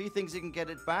 If he thinks he can get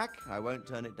it back, I won't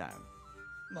turn it down.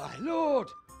 My lord,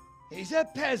 he's a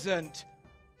peasant.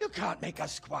 You can't make a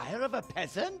squire of a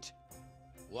peasant.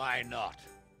 Why not?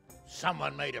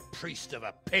 Someone made a priest of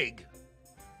a pig.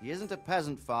 He isn't a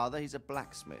peasant, father, he's a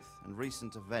blacksmith, and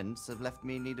recent events have left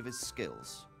me in need of his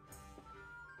skills.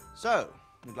 So,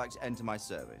 you'd like to enter my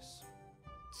service?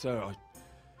 Sir,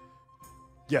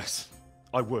 Yes,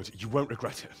 I would. You won't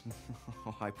regret it.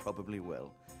 I probably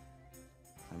will.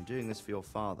 I'm doing this for your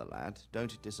father, lad.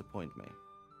 Don't it disappoint me.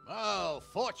 Oh,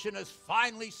 fortune has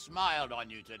finally smiled on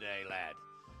you today, lad.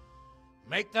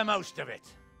 Make the most of it.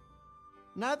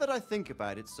 Now that I think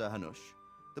about it, Sir Hanush,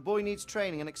 the boy needs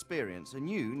training and experience, and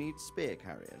you need spear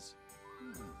carriers.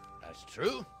 That's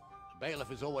true. The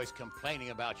bailiff is always complaining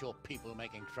about your people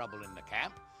making trouble in the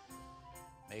camp.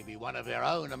 Maybe one of their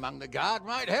own among the guard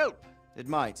might help. It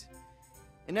might.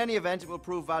 In any event, it will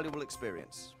prove valuable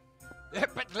experience.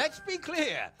 But let's be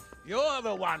clear. You're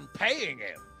the one paying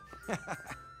him.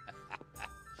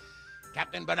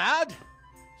 Captain Bernard,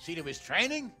 see to his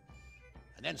training,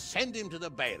 and then send him to the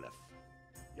bailiff.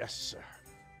 Yes, sir.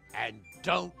 And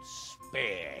don't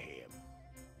spare him.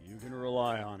 You can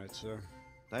rely on it, sir.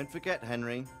 Don't forget,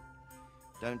 Henry.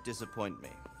 Don't disappoint me.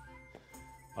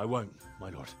 I won't, my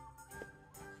lord.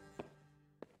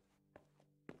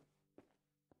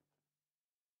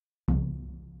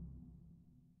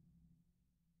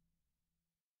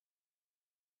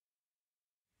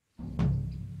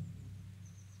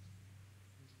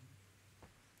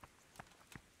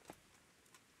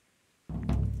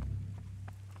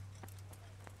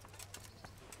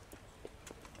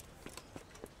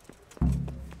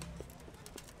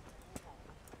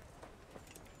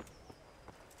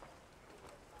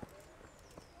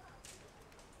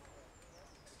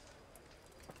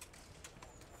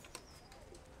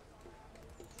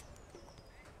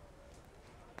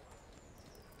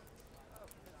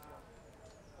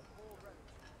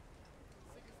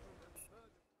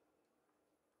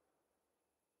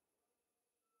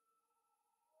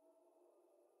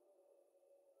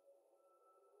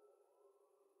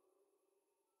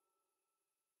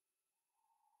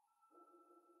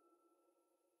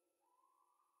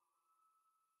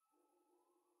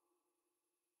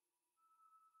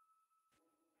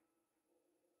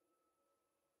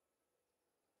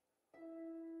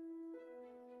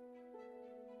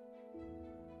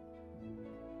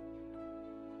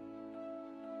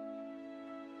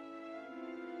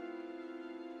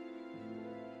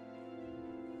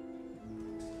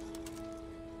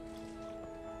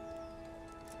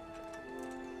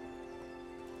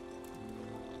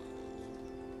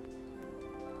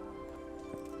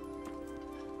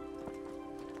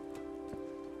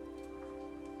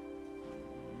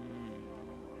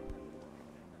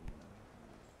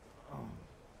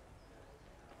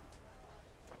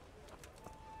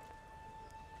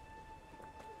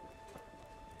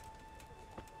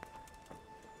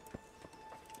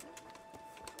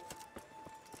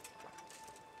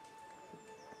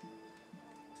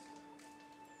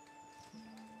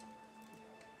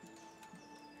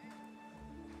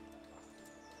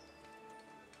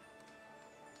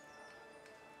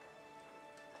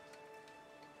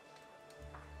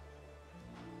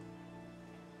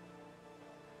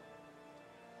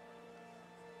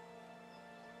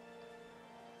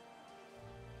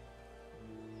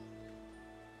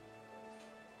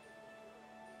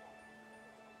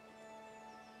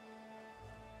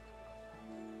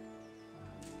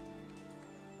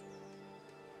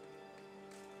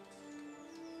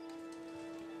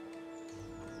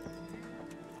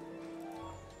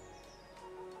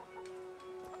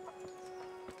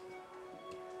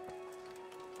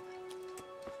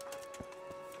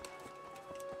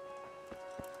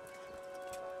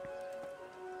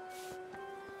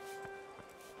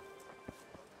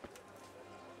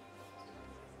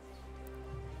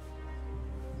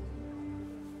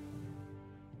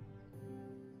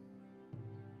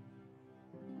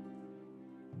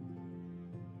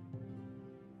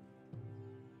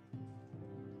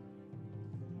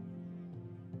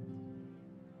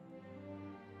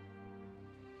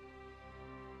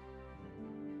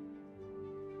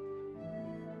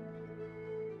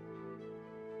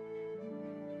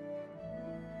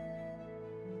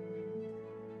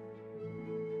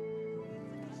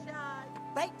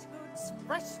 baked goods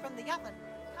fresh from the oven.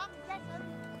 Come get them.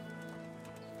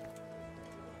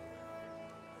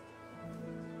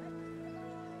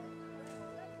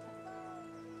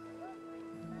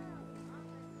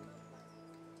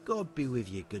 God be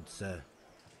with you, good sir.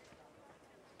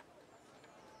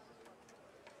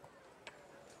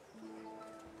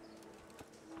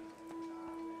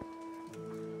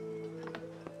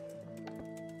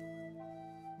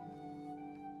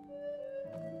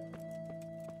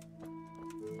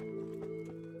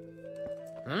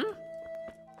 Huh?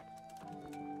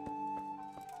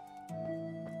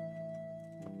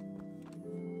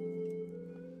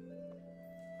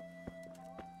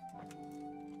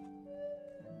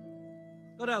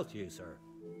 What else you, sir?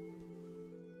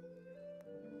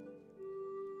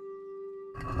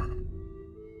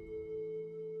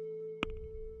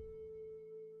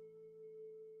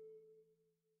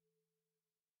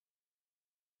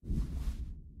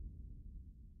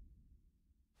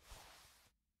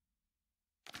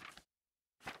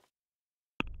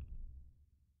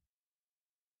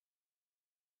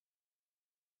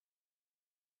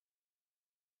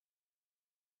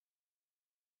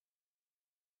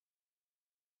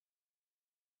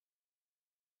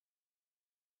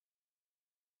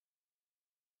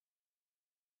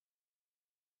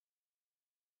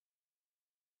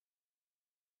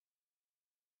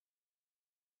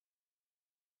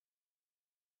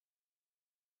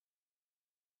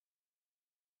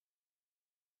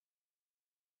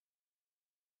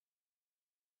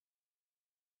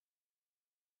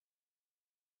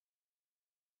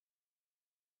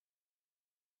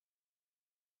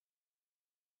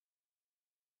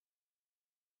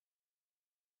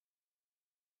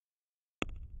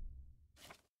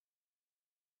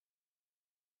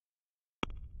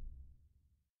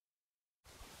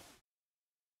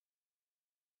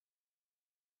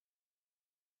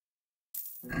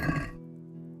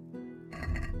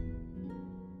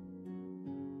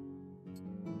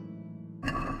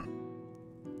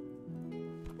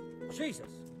 Jesus,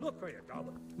 look where you're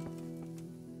going.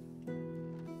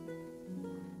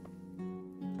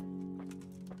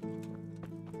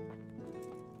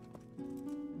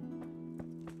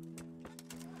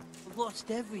 I've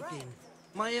lost everything.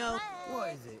 My,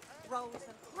 what is it? Rolls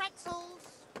and pretzels.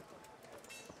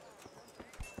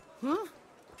 Huh?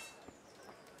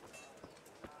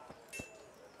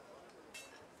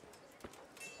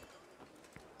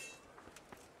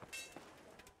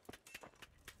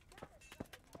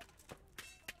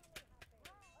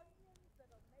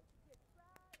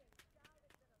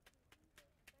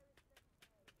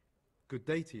 Good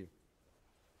day to you.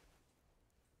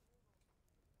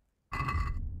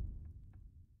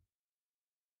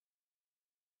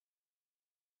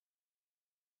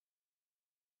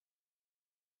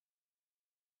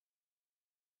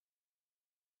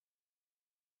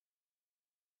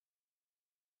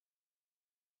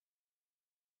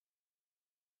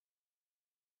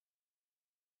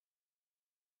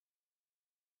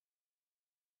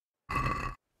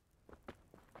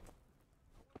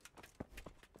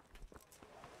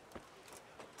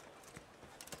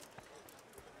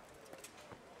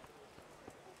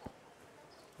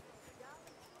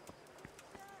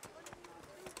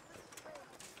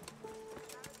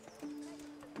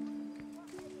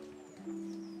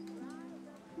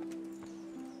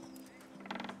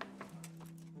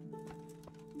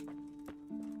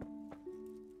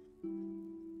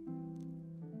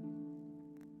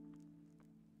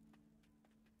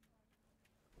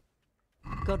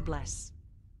 God bless.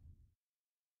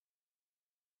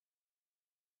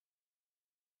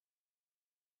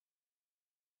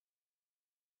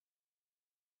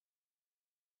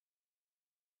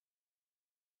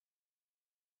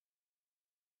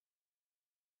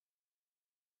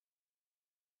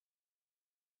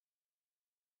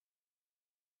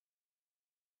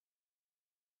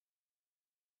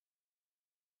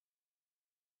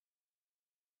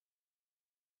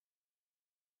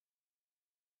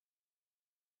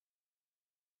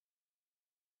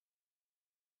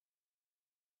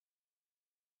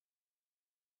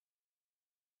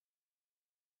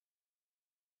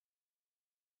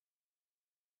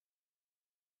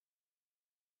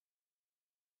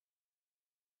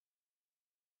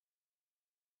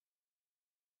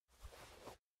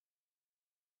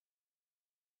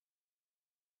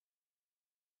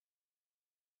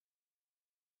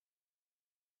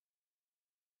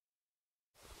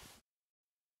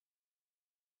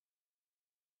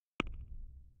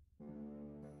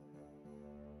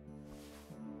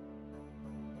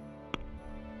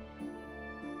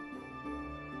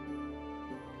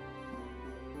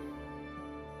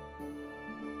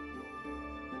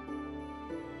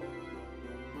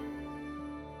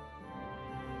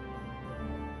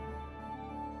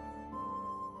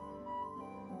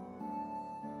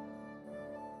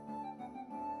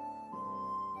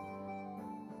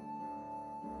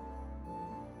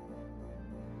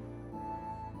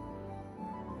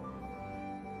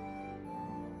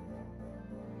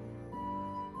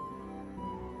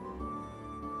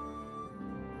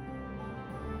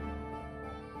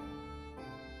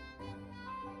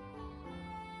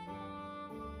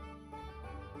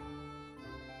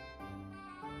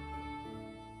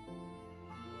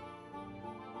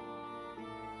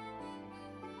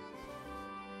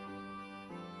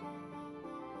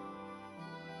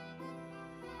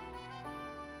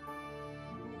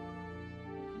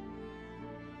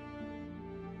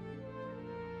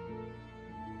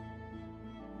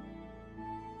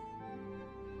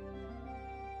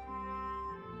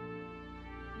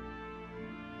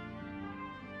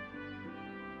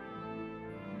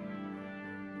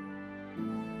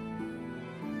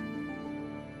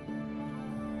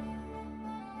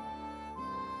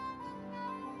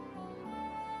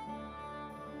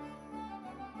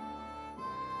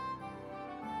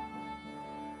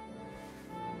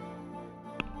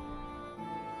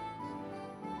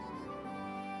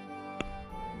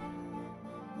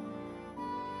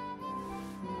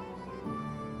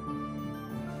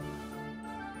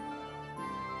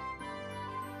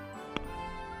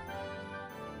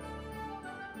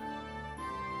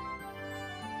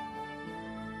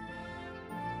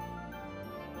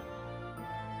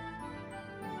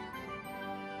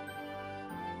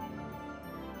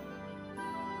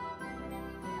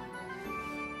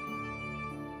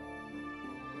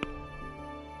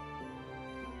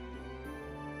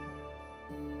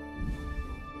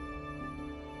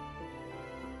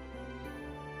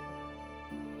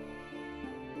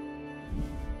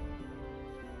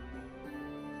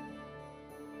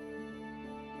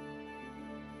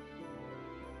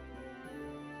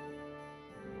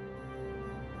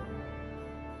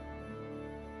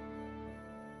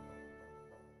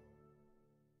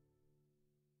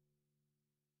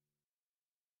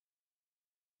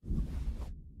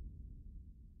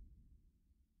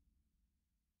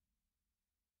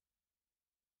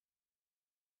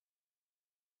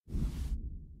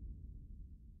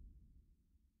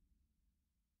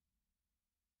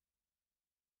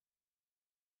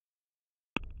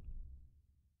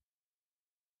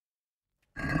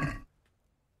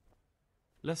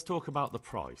 Let's talk about the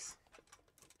price.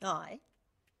 Aye.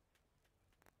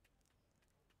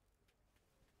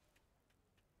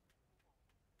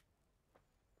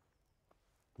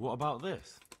 What about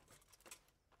this?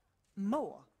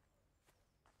 More.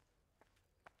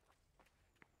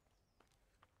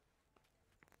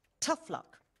 Tough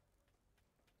luck.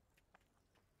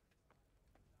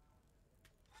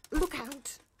 Look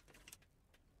out!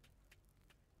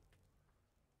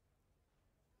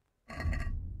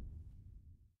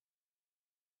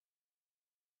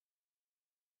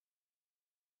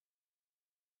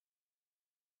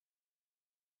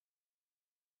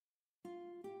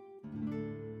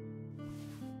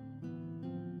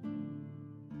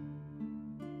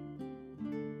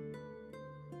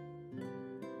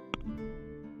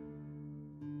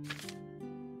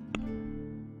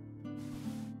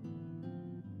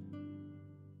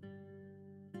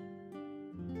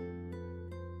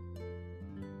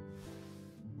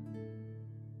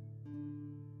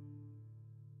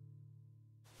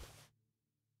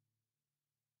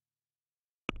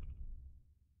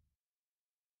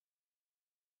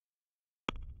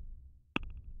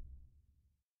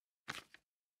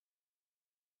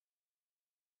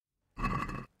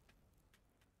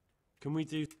 Can we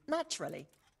do... Naturally.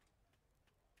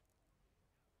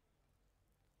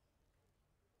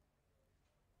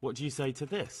 What do you say to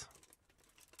this?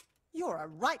 You're a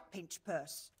right pinch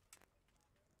purse.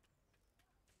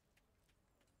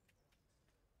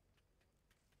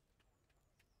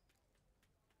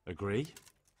 Agree?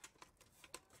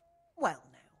 Well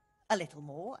now, a little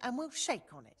more and we'll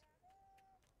shake on it.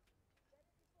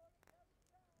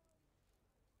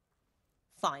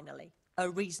 Finally, a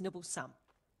reasonable sum.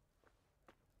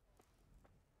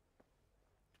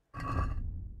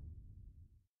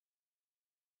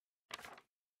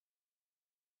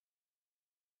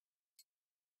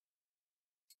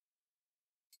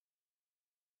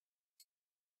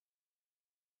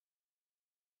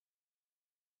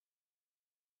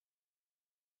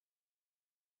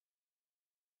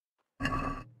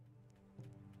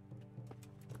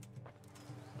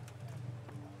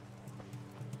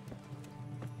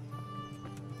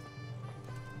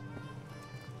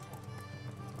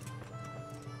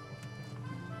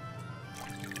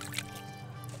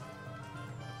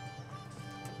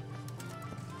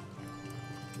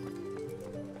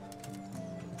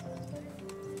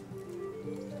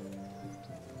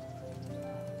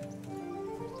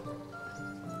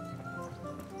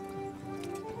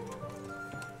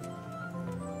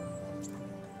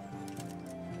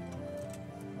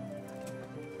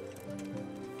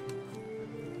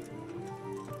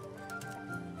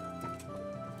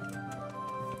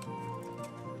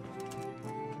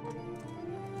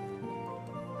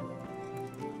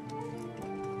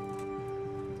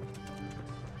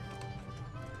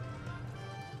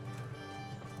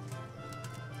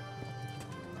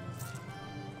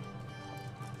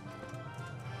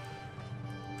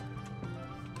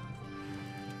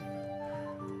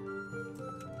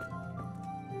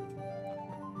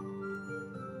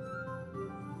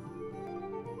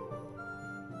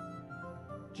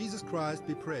 Jesus Christ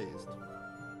be praised.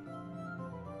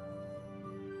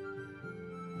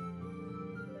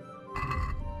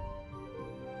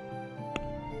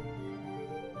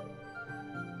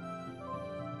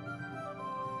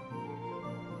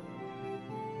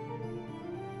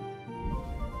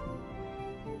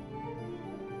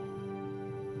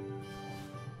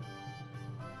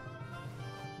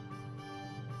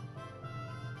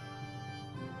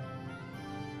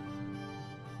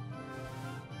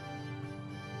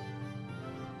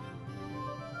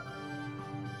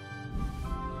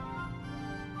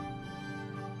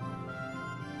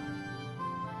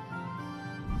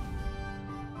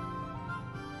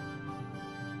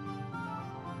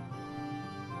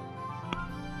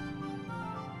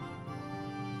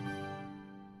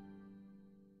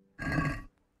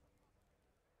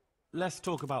 Let's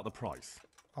talk about the price.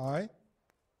 Aye.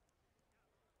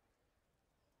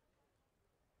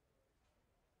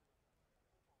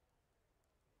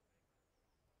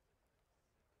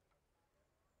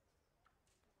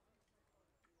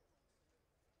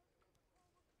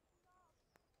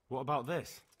 What about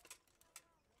this?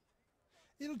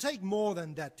 It'll take more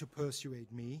than that to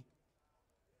persuade me.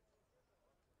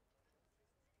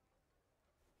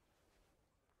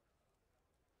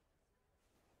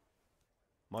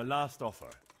 My last offer.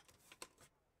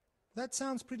 That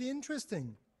sounds pretty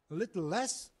interesting. A little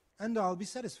less, and I'll be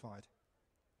satisfied.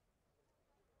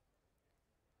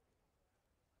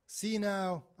 See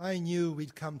now, I knew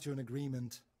we'd come to an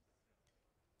agreement.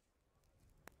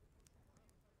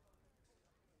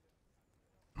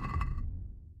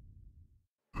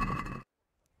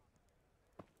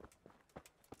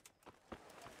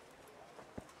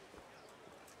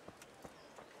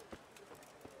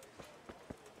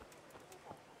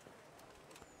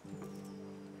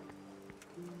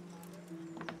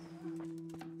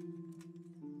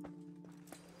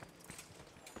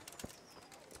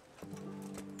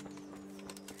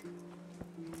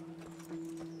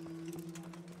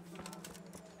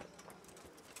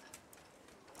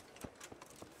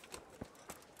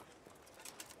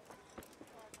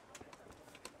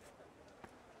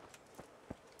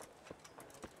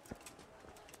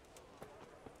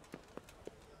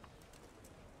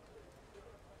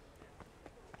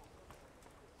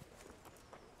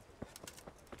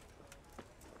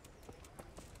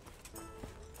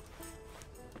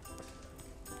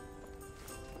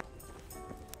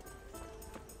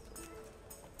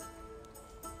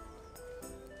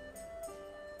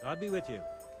 I'll be with you.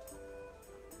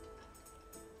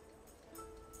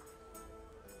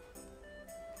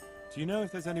 Do you know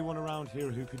if there's anyone around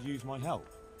here who could use my help?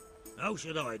 How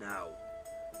should I know?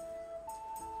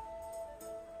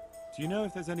 Do you know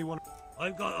if there's anyone...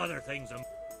 I've got other things I'm...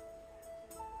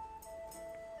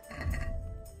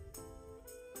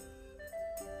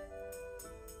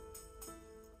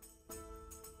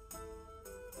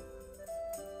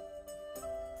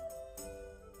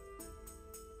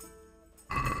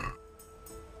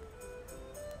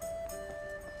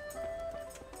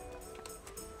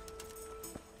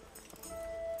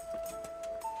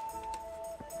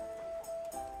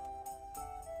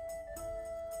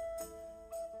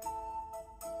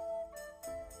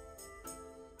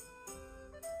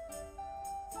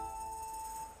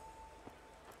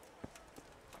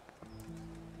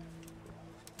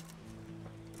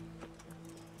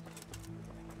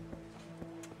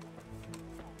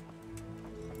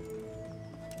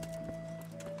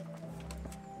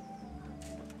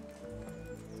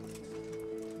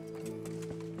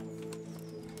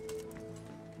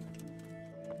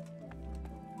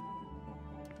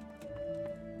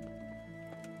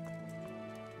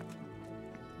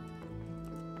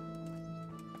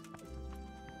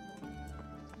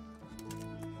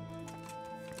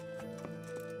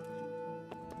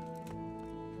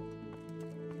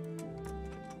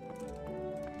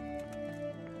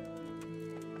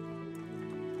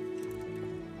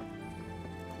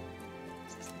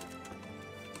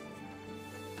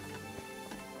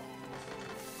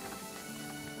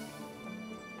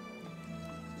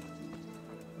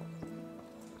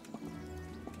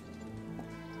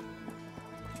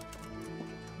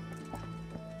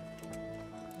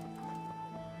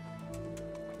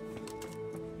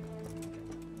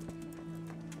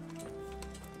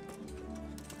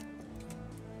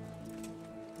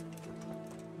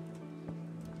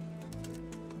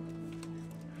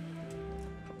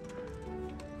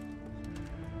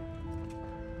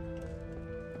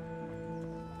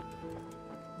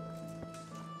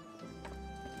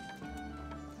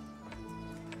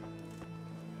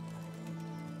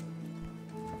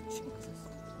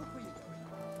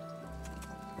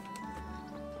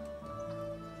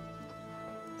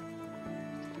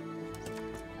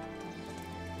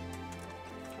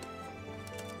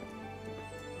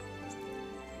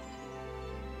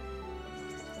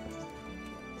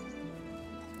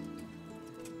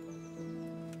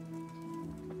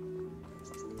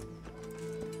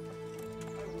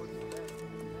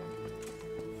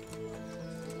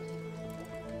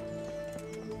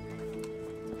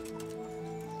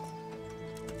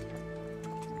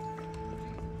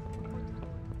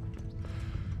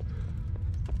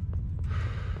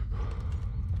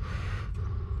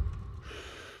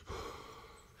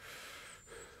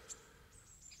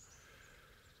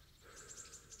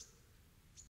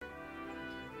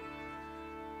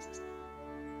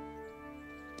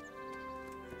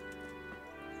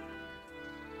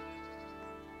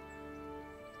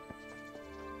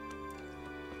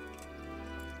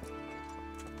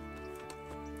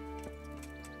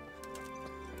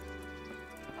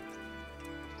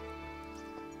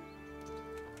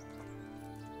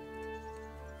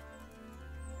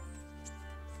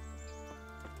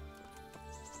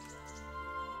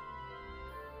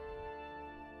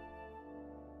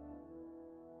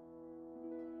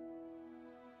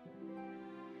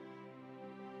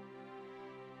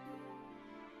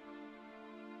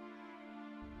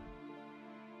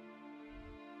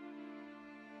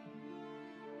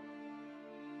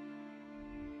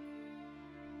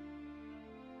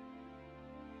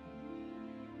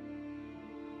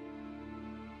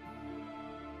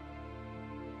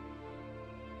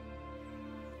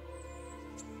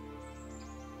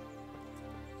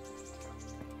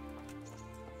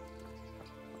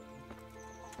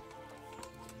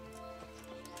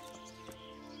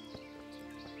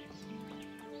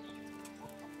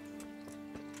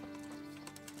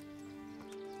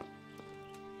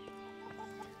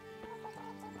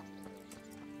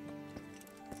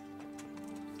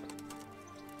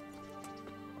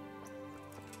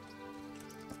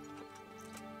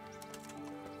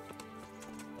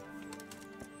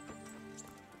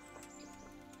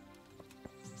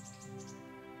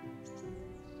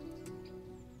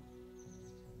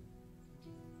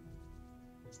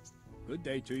 Good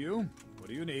day to you. What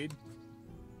do you need?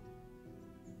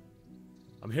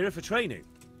 I'm here for training.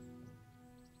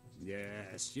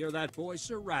 Yes, you're that boy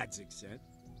Sir Radzig sent.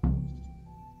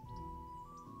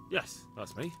 Yes,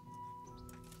 that's me.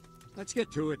 Let's get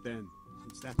to it then,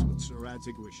 since that's what Sir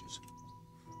Radzig wishes.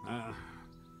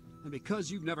 And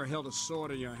because you've never held a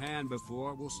sword in your hand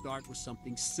before, we'll start with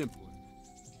something simpler.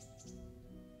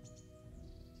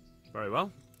 Very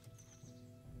well.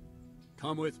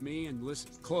 Come with me and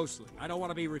listen closely. I don't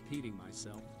want to be repeating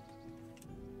myself.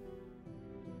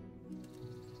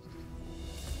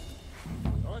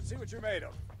 So let's see what you're made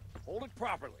of. Hold it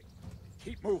properly.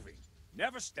 Keep moving.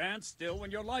 Never stand still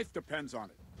when your life depends on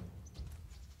it.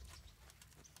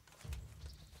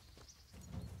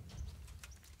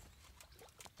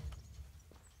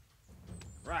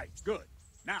 Right, good.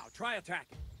 Now, try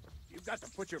attacking. You've got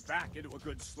to put your back into a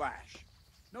good slash.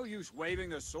 No use waving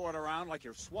the sword around like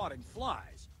you're swatting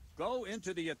flies. Go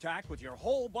into the attack with your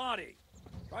whole body.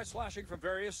 Try slashing from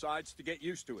various sides to get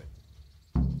used to it.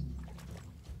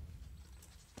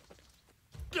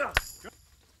 Good.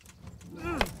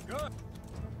 Good.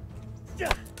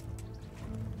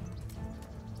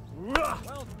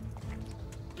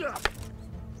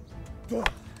 Well.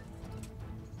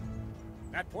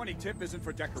 That pointy tip isn't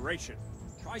for decoration.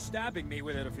 Try stabbing me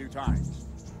with it a few times.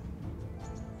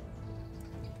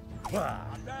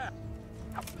 Not bad.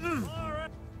 All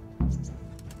right.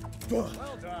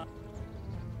 Well done.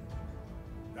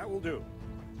 That will do.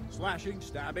 Slashing,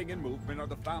 stabbing, and movement are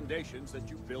the foundations that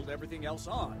you build everything else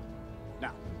on.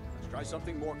 Now, let's try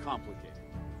something more complicated.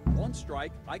 One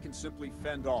strike, I can simply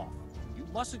fend off. You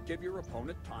mustn't give your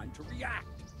opponent time to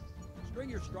react. String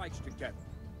your strikes together.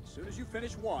 As soon as you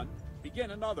finish one,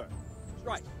 begin another.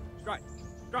 Strike, strike,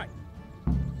 strike.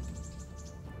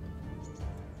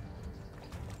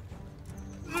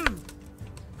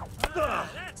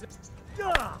 That's it.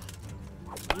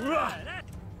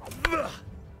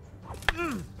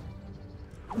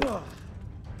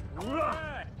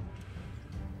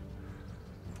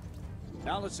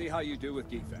 Now let's see how you do with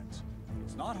defense.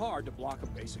 It's not hard to block a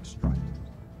basic strike.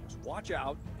 Just watch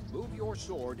out and move your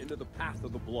sword into the path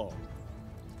of the blow.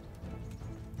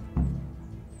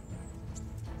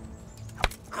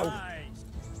 Nice.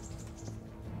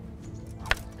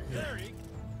 There you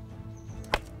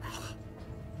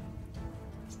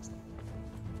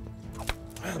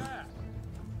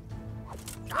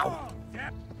go.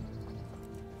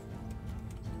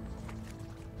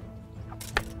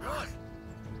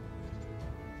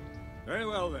 Very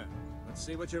well then. Let's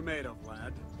see what you're made of,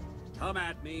 lad. Come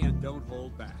at me and don't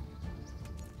hold back.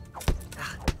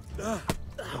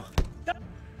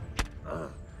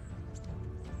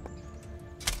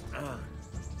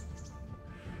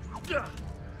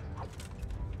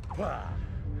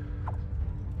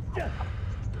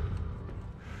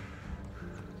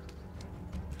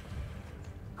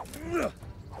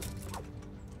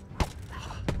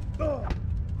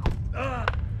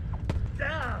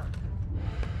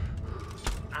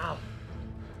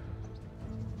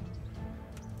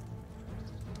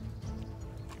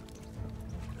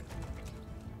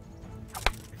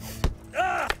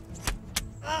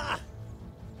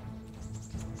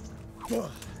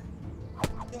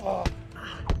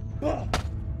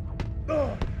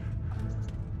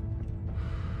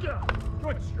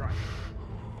 Good strike.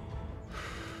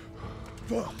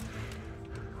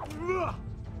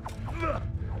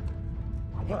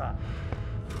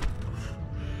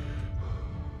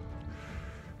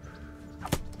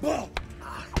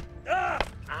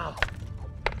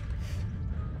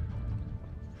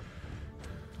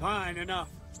 Fine,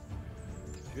 enough.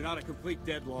 You're not a complete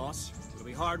dead loss. It'll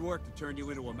be hard work to turn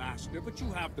you into a master, but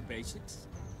you have the basics.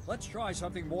 Let's try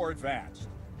something more advanced.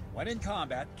 When in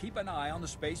combat, keep an eye on the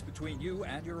space between you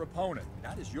and your opponent.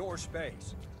 That is your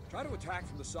space. Try to attack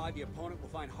from the side the opponent will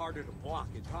find harder to block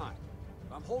in time.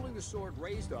 If I'm holding the sword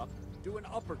raised up, do an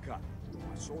uppercut. If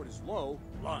my sword is low,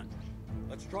 lunge.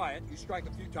 Let's try it. You strike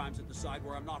a few times at the side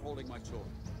where I'm not holding my sword.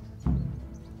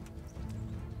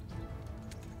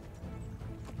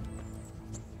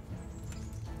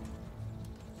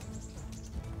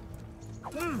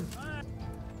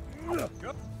 Good.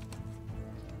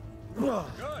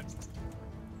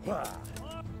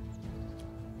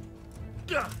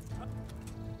 Good.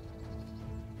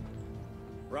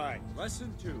 Right.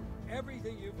 Lesson 2.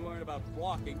 Everything you've learned about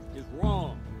blocking is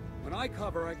wrong. When I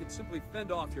cover, I can simply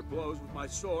fend off your blows with my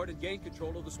sword and gain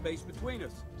control of the space between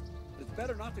us. But it's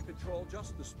better not to control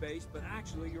just the space, but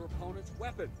actually your opponent's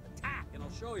weapon. Attack, and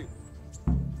I'll show you.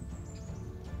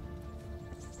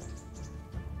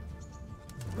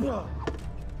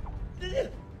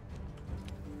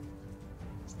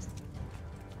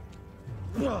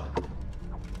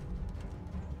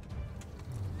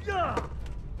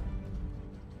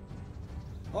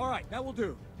 All right, that will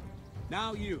do.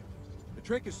 Now you. The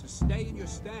trick is to stay in your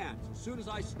stance. As soon as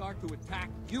I start to attack,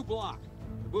 you block.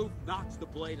 The move knocks the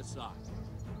blade aside.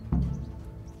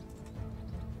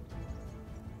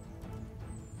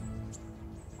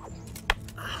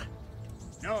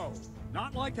 No,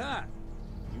 not like that.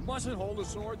 You mustn't hold the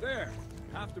sword there.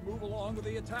 have to move along with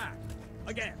the attack.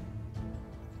 Again.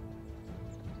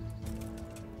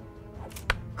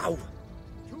 Ow!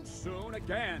 Too soon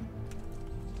again.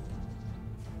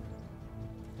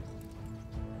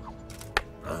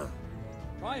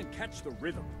 Try and catch the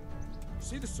rhythm.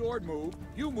 See the sword move,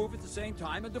 you move at the same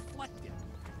time and deflect it.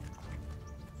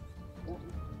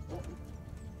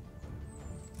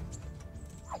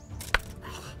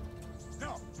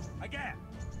 No, again.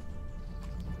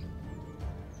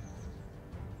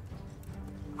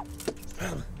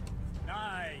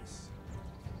 Nice.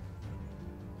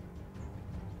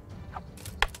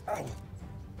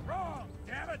 Wrong,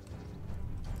 damn it.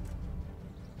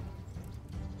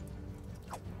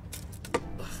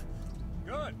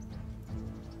 Good.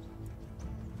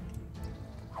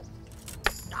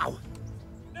 Ow!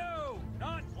 No,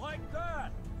 not like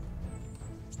that.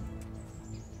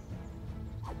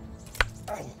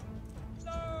 Ow!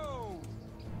 No.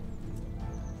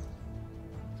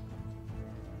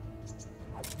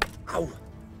 Ow!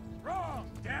 Wrong,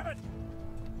 damn it.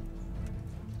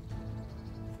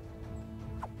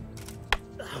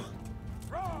 Ow!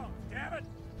 Wrong, damn it.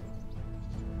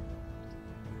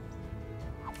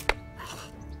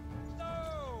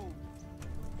 No.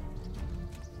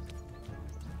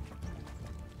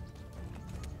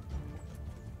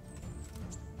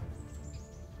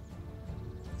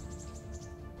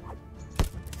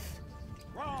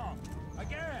 Wrong,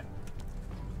 again.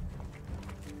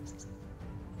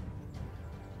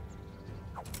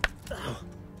 Ow!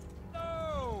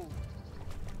 No.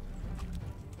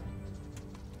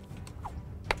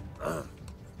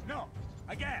 No,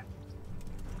 again.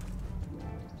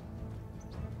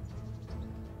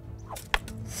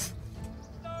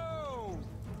 No.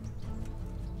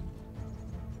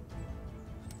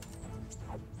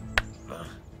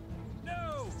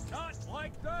 No, not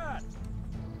like that.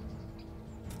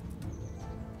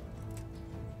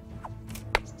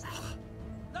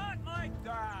 Not like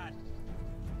that.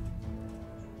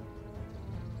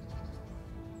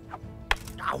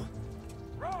 Ow!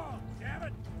 Wrong, damn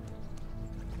it.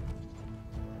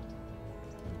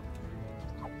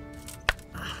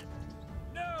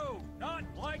 No, not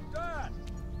like that.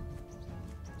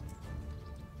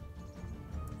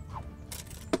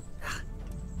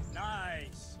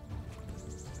 Nice.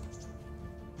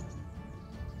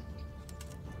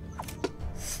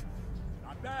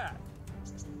 Not bad.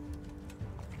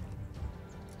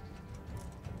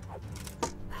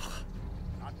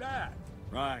 Not bad.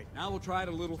 Right, now we'll try it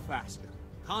a little faster.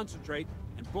 Concentrate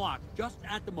and block just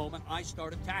at the moment I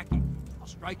start attacking. I'll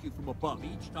strike you from above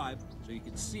each time so you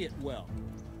can see it well.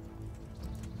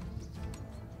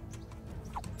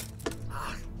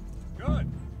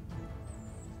 Good.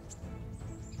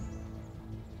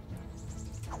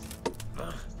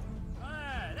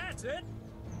 That's it.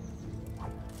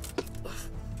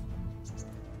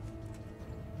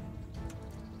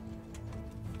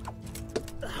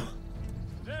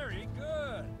 Very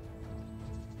good.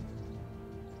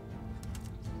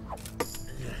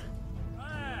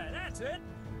 That's it.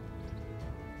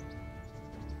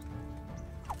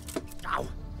 Ow!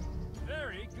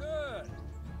 Very good.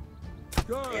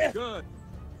 Good, Yeah. good.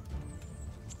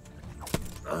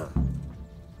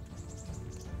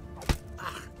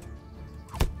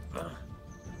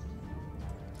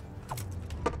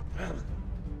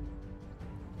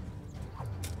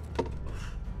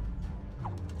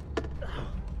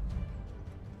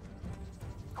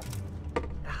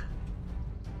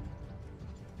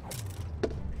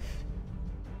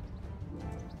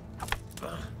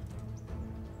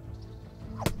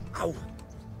 Ow!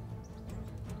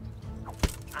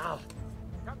 Ow!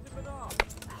 Captain Bernard!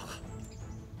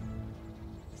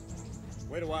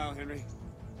 Wait a while, Henry.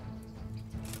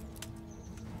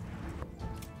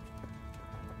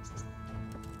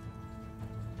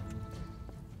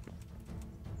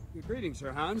 Good greeting,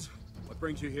 Sir Hans. What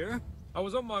brings you here? I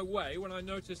was on my way when I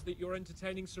noticed that you're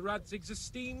entertaining Sir Radzig's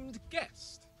esteemed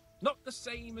guest. Not the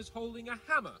same as holding a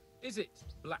hammer, is it,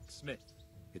 blacksmith?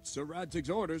 It's Sir Radzig's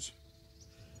orders.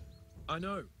 I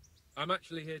know. I'm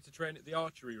actually here to train at the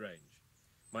archery range.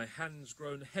 My hand's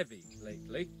grown heavy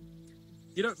lately.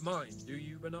 You don't mind, do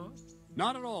you, Bernard?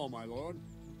 Not at all, my lord.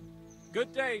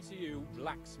 Good day to you,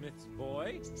 blacksmith's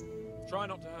boy. Try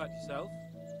not to hurt yourself.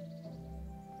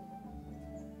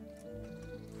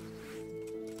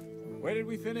 Where did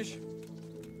we finish?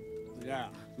 Yeah,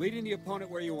 leading the opponent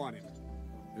where you want him.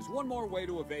 There's one more way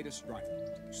to evade a strike.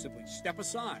 Simply step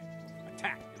aside,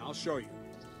 attack, and I'll show you.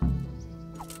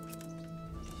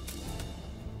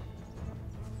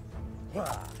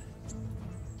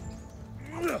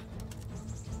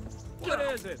 What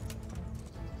is it?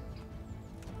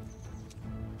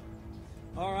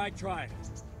 All right, right, try it.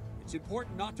 It's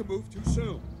important not to move too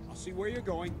soon. I'll see where you're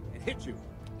going and hit you.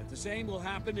 But the same will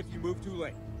happen if you move too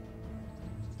late.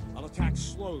 I'll attack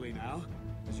slowly now.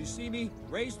 As you see me,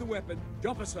 raise the weapon,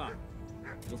 jump aside.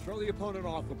 You'll throw the opponent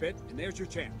off a bit, and there's your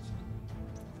chance.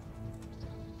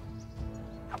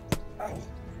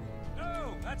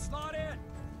 No, that's not it!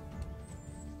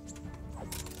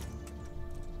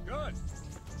 Good.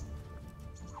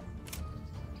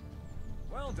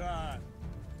 Well done.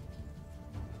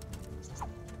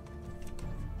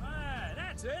 Ah,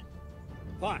 that's it.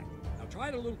 Fine. Now try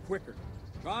it a little quicker.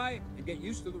 Try and get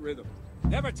used to the rhythm.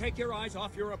 Never take your eyes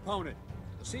off your opponent.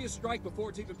 You'll see a strike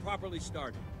before it's even properly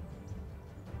started.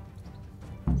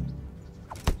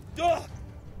 Ugh!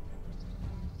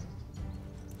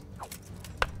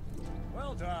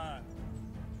 Well done.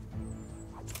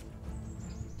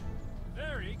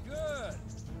 Very good.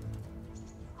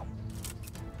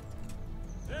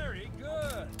 Very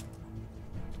good.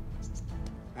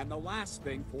 And the last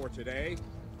thing for today,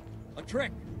 a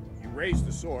trick. You raise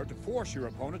the sword to force your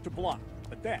opponent to block,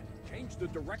 but then change the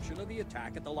direction of the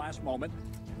attack at the last moment,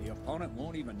 and the opponent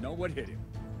won't even know what hit him.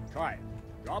 Try it.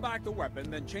 Draw back the weapon,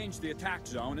 then change the attack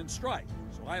zone and strike,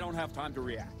 so I don't have time to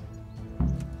react.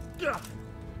 Not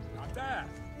bad.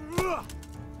 Not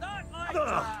like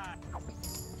that!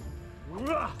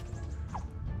 Well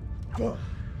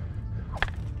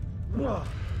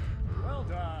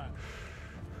done.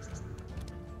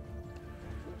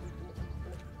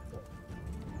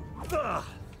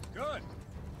 Good.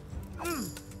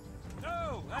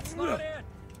 No, that's not it.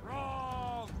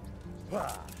 Wrong.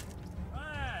 Ah,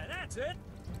 that's it.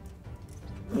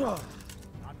 Not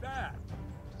bad.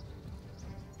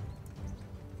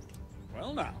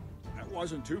 Well now, that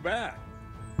wasn't too bad.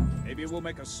 Maybe we'll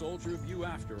make a soldier of you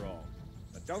after all.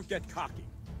 But don't get cocky.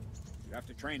 You have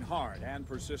to train hard and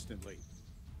persistently.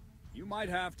 You might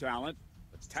have talent,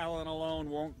 but talent alone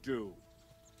won't do.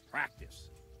 Practice.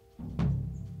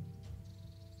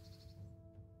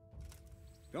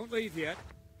 Don't leave yet.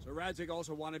 Sir Radzig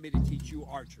also wanted me to teach you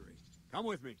archery. Come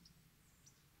with me.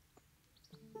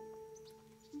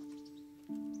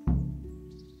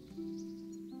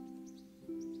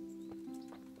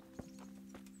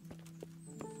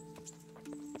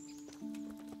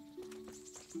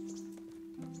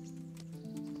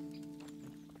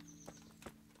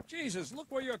 Jesus, look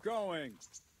where you're going.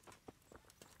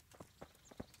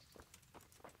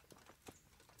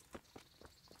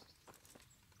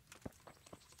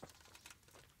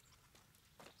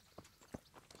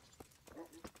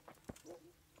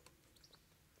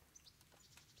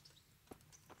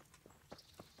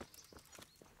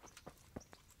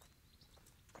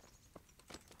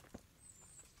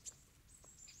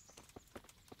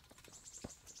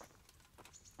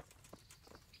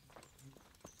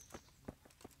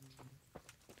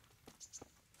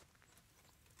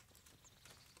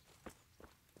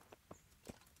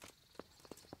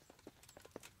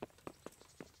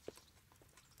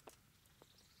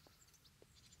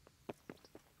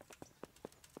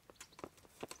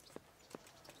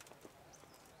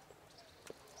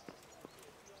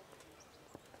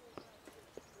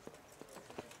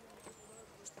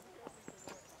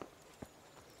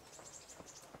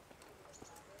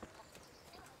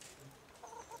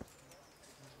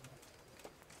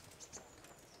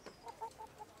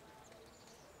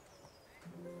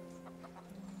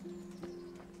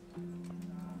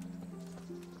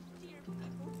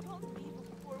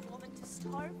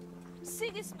 Starve?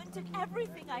 Sigismund took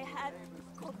everything I had.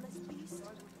 Godless beast.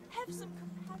 Have some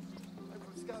compassion. I'm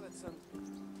from Skalitz and...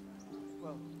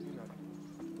 well, you know.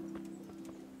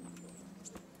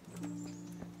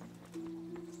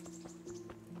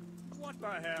 What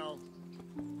the hell?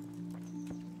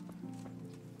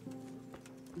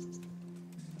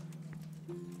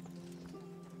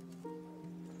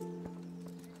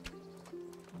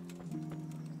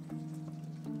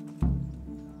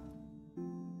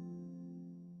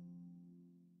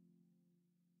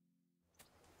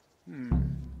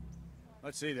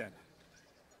 Let's see then.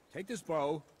 Take this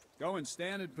bow, go and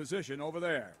stand in position over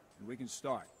there, and we can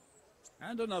start.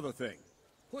 And another thing,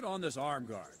 put on this arm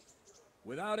guard.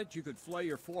 Without it, you could flay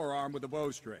your forearm with a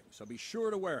bowstring, so be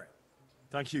sure to wear it.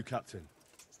 Thank you, Captain.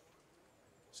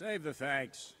 Save the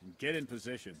thanks, and get in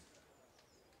position.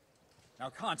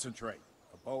 Now concentrate.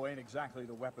 A bow ain't exactly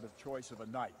the weapon of choice of a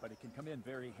knight, but it can come in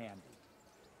very handy.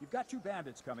 You've got two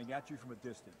bandits coming at you from a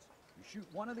distance. You shoot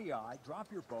one in the eye,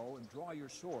 drop your bow, and draw your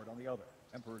sword on the other.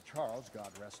 Emperor Charles, God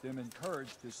rest him,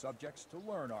 encouraged his subjects to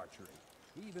learn archery.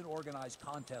 He even organized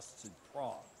contests in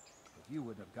Prague. If you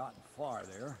wouldn't have gotten far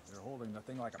there, they're holding the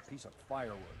thing like a piece of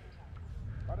firewood.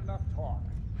 But enough talk.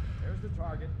 There's the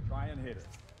target. Try and hit it.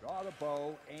 Draw the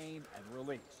bow, aim, and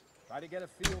release. Try to get a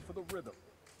feel for the rhythm.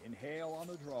 Inhale on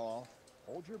the draw,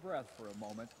 hold your breath for a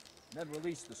moment, and then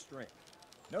release the string.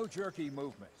 No jerky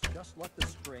movements, just let the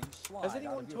string slide Has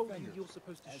anyone out of your told you fingers, you're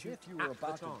supposed to as shoot if you were at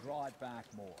about the to target? draw it back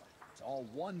more. It's all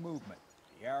one movement.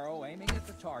 The arrow aiming at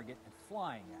the target and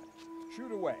flying at it.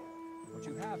 Shoot away. What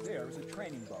you have there is a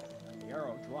training bow. The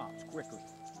arrow drops quickly.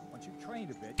 Once you've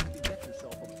trained a bit, you can get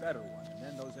yourself a better one, and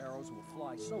then those arrows will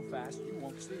fly so fast you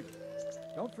won't see them.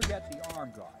 Don't forget the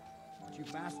arm guard. Once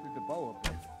you've mastered the bow a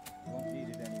bit, you won't need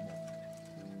it anymore.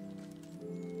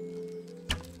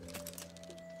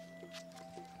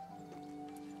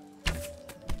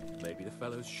 Maybe the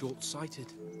fellow's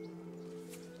short-sighted.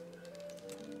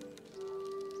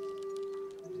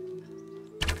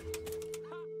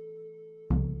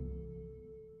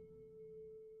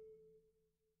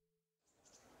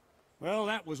 Well,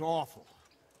 that was awful.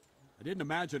 I didn't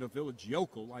imagine a village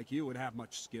yokel like you would have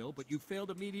much skill, but you failed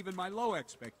to meet even my low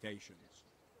expectations.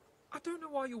 I don't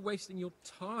know why you're wasting your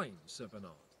time, Sir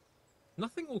Bernard.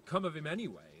 Nothing will come of him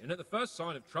anyway, and at the first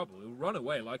sign of trouble, he'll run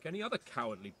away like any other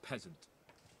cowardly peasant.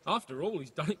 After all, he's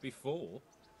done it before.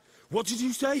 What did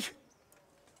you say?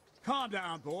 Calm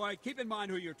down, boy. Keep in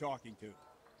mind who you're talking to.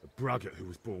 A braggart who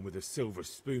was born with a silver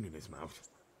spoon in his mouth.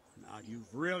 Now,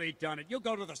 you've really done it. You'll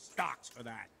go to the stocks for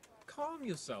that. Calm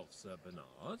yourself, Sir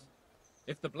Bernard.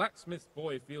 If the blacksmith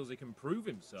boy feels he can prove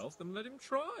himself, then let him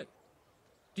try.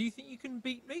 Do you think you can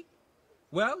beat me?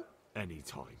 Well? Any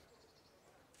time.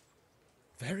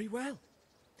 Very well.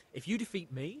 If you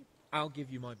defeat me, I'll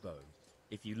give you my bow.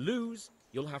 If you lose,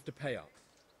 you'll have to pay up.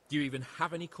 Do you even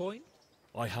have any coin?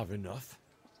 I have enough.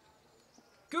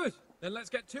 Good. Then let's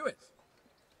get to it.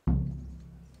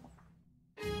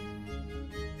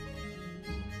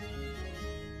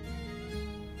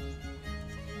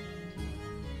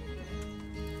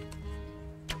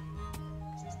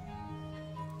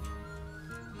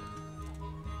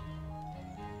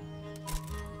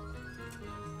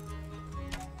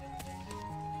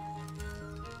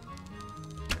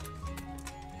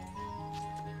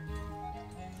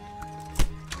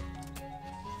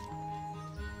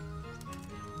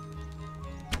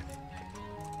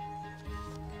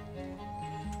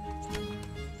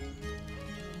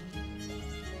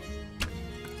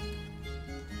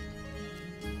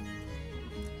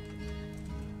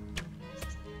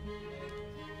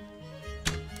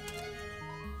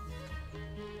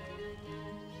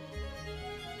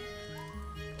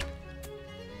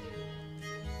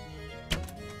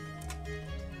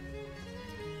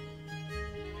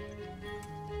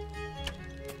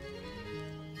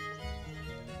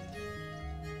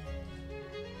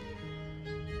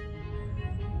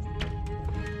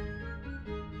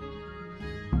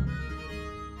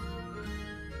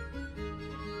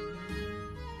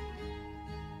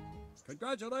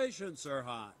 Congratulations, Sir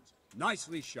Hans.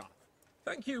 Nicely shot.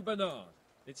 Thank you, Bernard.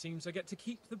 It seems I get to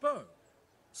keep the bow.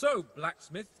 So,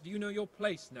 blacksmith, do you know your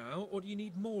place now, or do you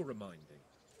need more reminding?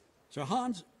 Sir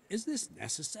Hans, is this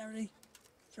necessary?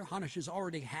 Sir Hanush has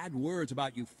already had words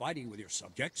about you fighting with your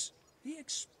subjects. He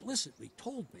explicitly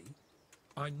told me.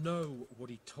 I know what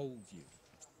he told you.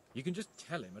 You can just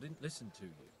tell him I didn't listen to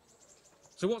you.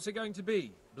 So what's it going to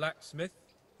be, blacksmith?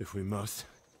 If we must.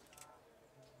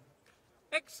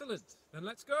 Excellent. Then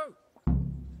let's go.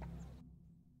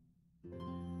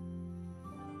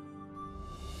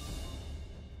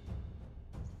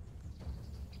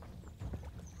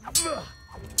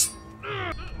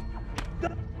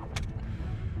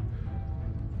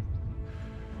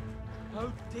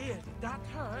 Oh dear, did that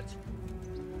hurt?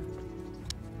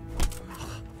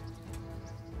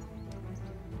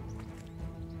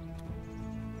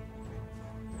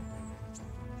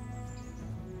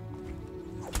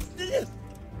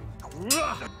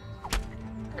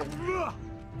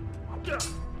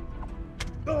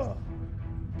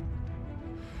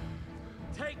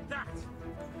 Take that!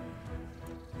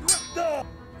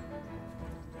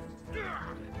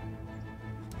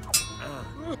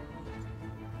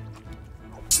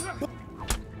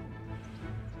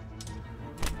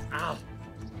 Ow!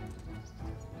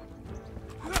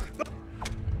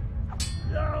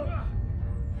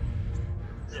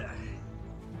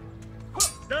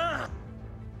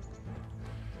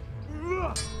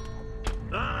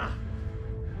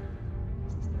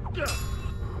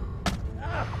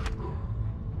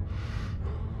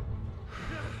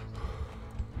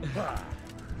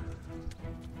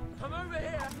 Come over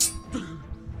here!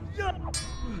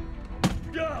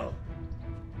 Go!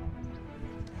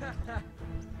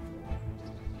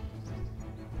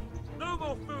 No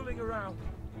more fooling around!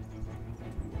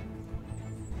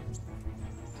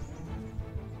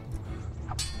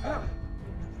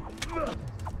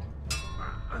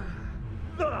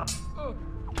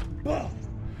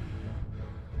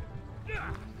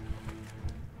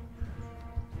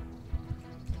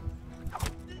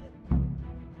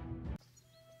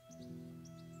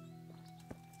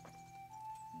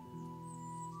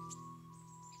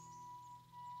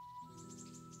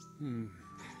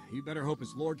 You better hope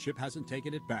his lordship hasn't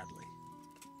taken it badly.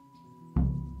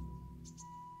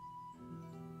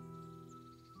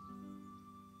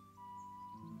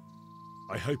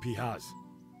 I hope he has.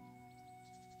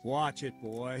 Watch it,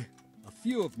 boy. A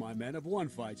few of my men have won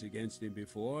fights against him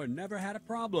before and never had a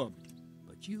problem.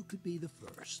 But you could be the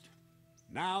first.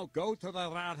 Now go to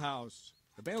the rat house.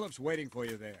 The bailiff's waiting for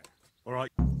you there. All right.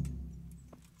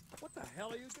 What the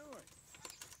hell are you doing?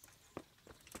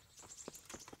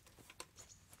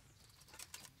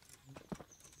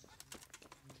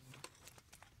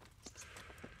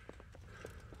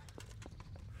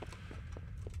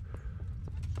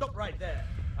 Stop right there.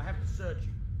 I have to search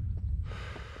you.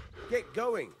 Get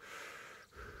going.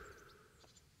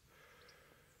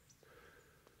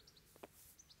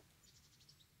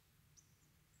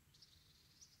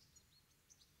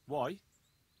 Why?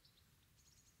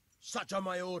 Such are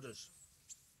my orders.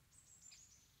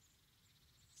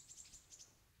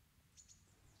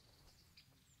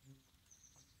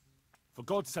 For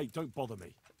God's sake, don't bother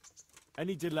me.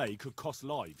 Any delay could cost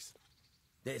lives.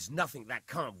 There's nothing that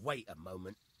can't wait a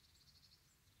moment.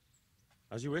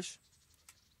 As you wish.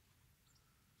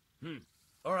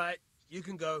 All right, you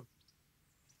can go.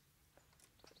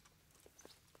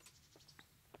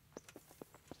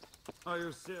 Are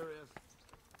you serious?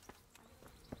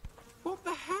 What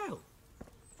the hell?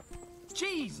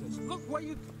 Jesus, look what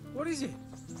you... What is it?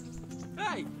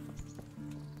 Hey!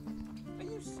 Are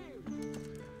you serious?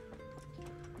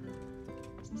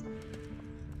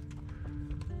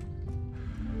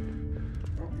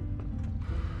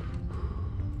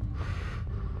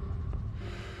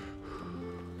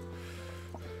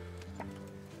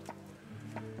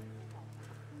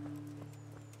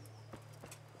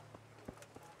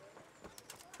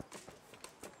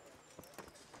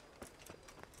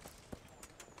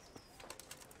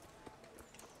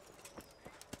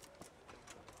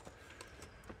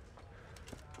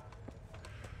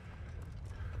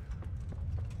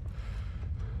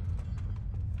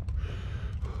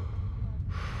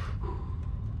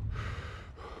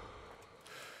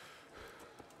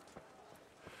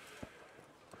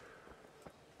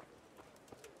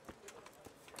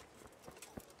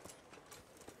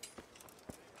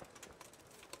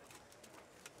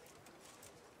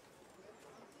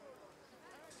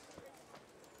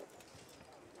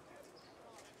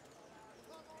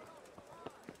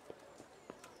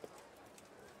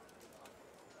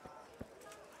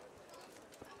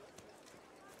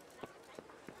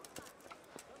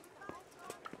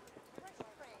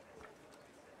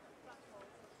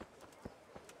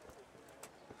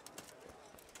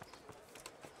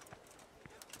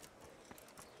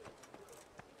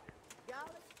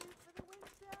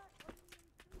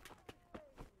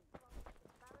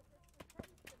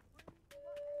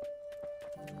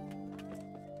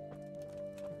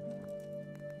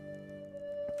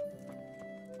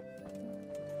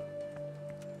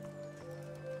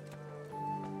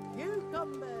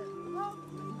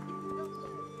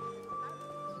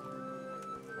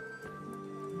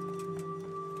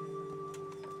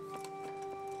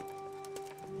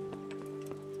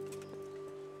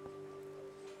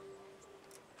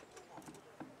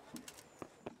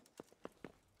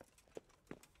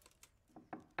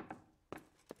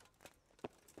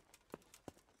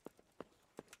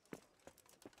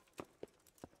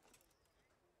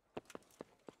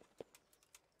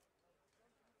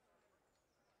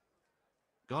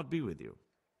 God be with you.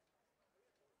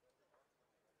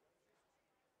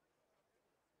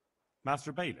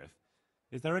 Master Bailiff,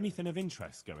 is there anything of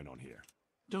interest going on here?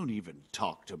 Don't even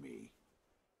talk to me.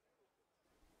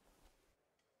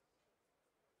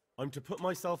 I'm to put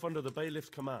myself under the bailiff's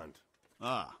command.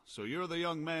 Ah, so you're the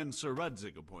young man Sir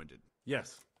Radzig appointed?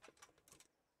 Yes.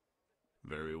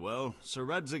 Very well. Sir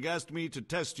Radzig asked me to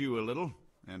test you a little,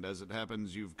 and as it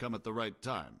happens, you've come at the right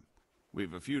time.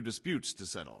 We've a few disputes to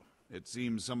settle. It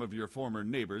seems some of your former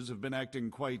neighbors have been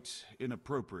acting quite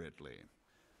inappropriately.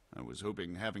 I was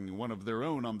hoping having one of their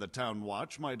own on the town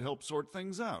watch might help sort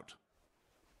things out.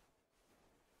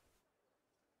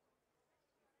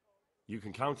 You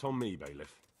can count on me,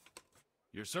 Bailiff.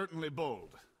 You're certainly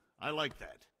bold. I like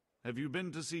that. Have you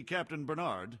been to see Captain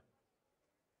Bernard?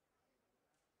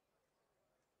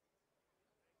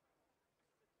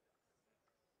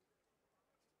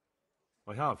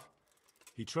 I have.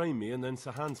 He trained me, and then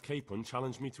Sir Hans Capon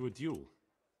challenged me to a duel.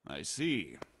 I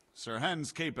see. Sir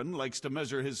Hans Capon likes to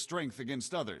measure his strength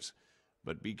against others.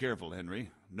 But be careful, Henry.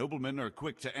 Noblemen are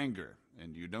quick to anger,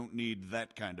 and you don't need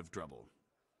that kind of trouble.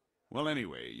 Well,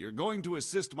 anyway, you're going to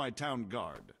assist my town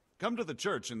guard. Come to the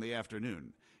church in the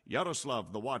afternoon.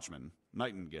 Yaroslav the watchman,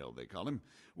 Nightingale they call him,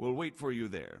 will wait for you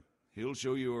there. He'll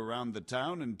show you around the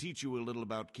town and teach you a little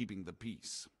about keeping the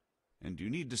peace. And you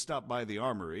need to stop by the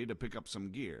armory to pick up some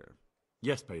gear.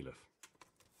 Yes, Bailiff.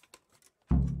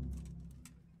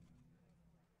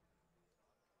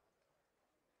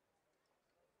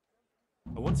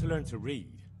 I want to learn to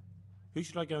read. Who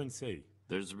should I go and see?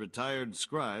 There's a retired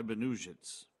scribe in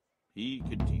Uzhitz. He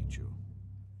could teach you.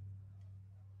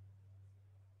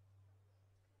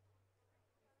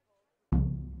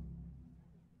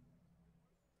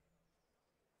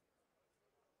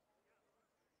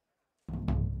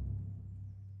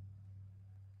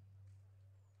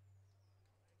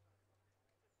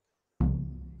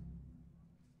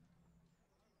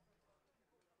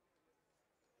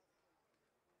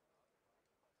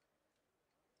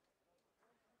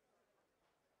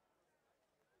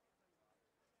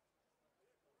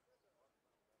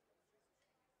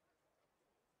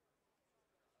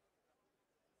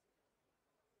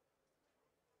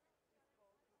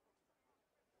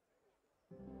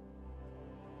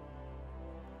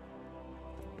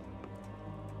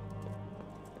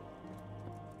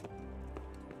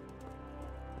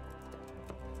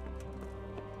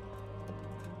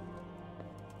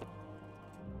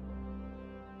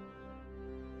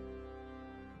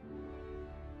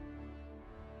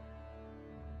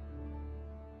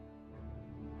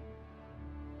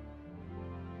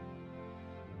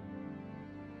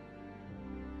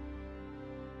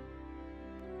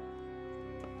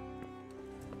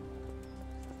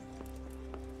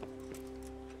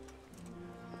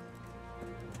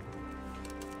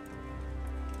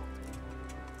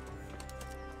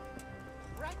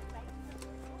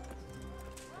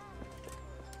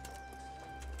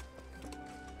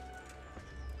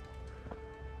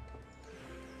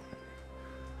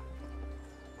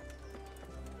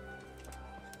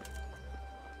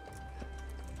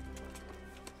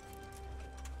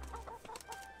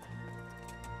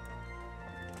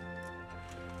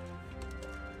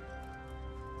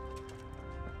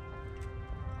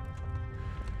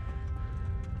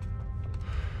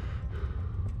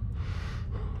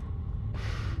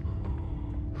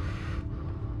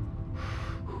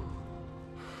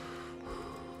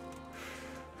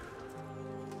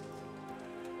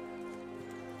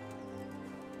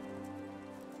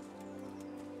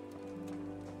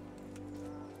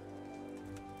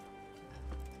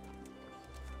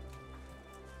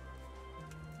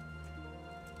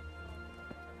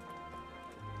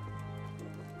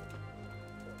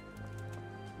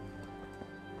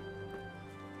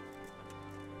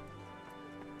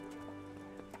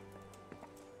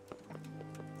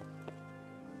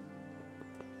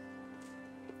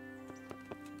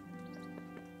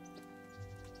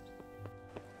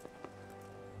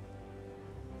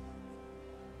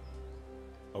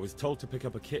 I was told to pick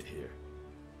up a kit here.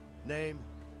 Name?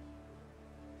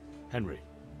 Henry.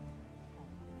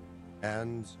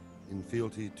 And in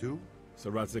fealty too?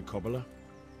 Sir Radzig Kobyla?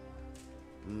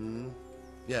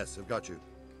 Yes, I've got you.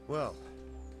 Well,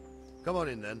 come on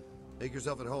in then. Make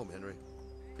yourself at home, Henry.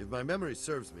 If my memory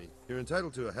serves me, you're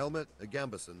entitled to a helmet, a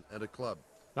gambeson, and a club.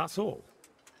 That's all?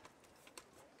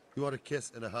 You want a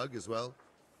kiss and a hug as well?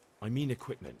 I mean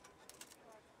equipment.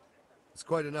 It's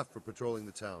quite enough for patrolling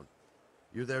the town.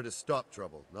 You're there to stop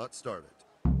trouble, not start it.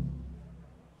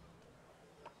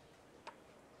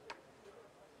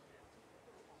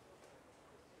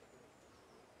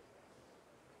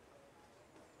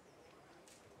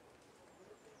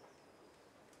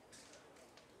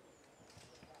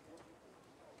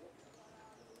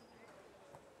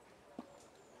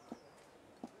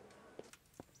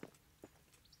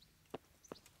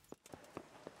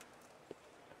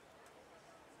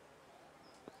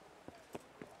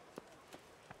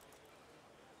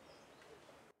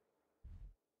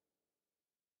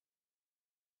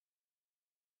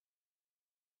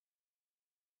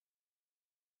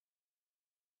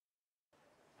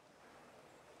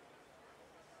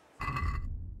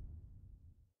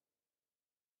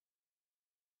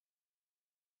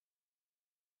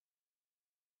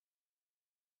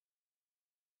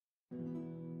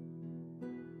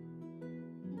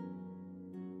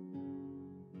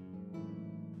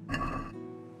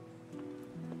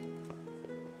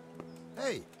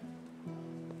 Hey,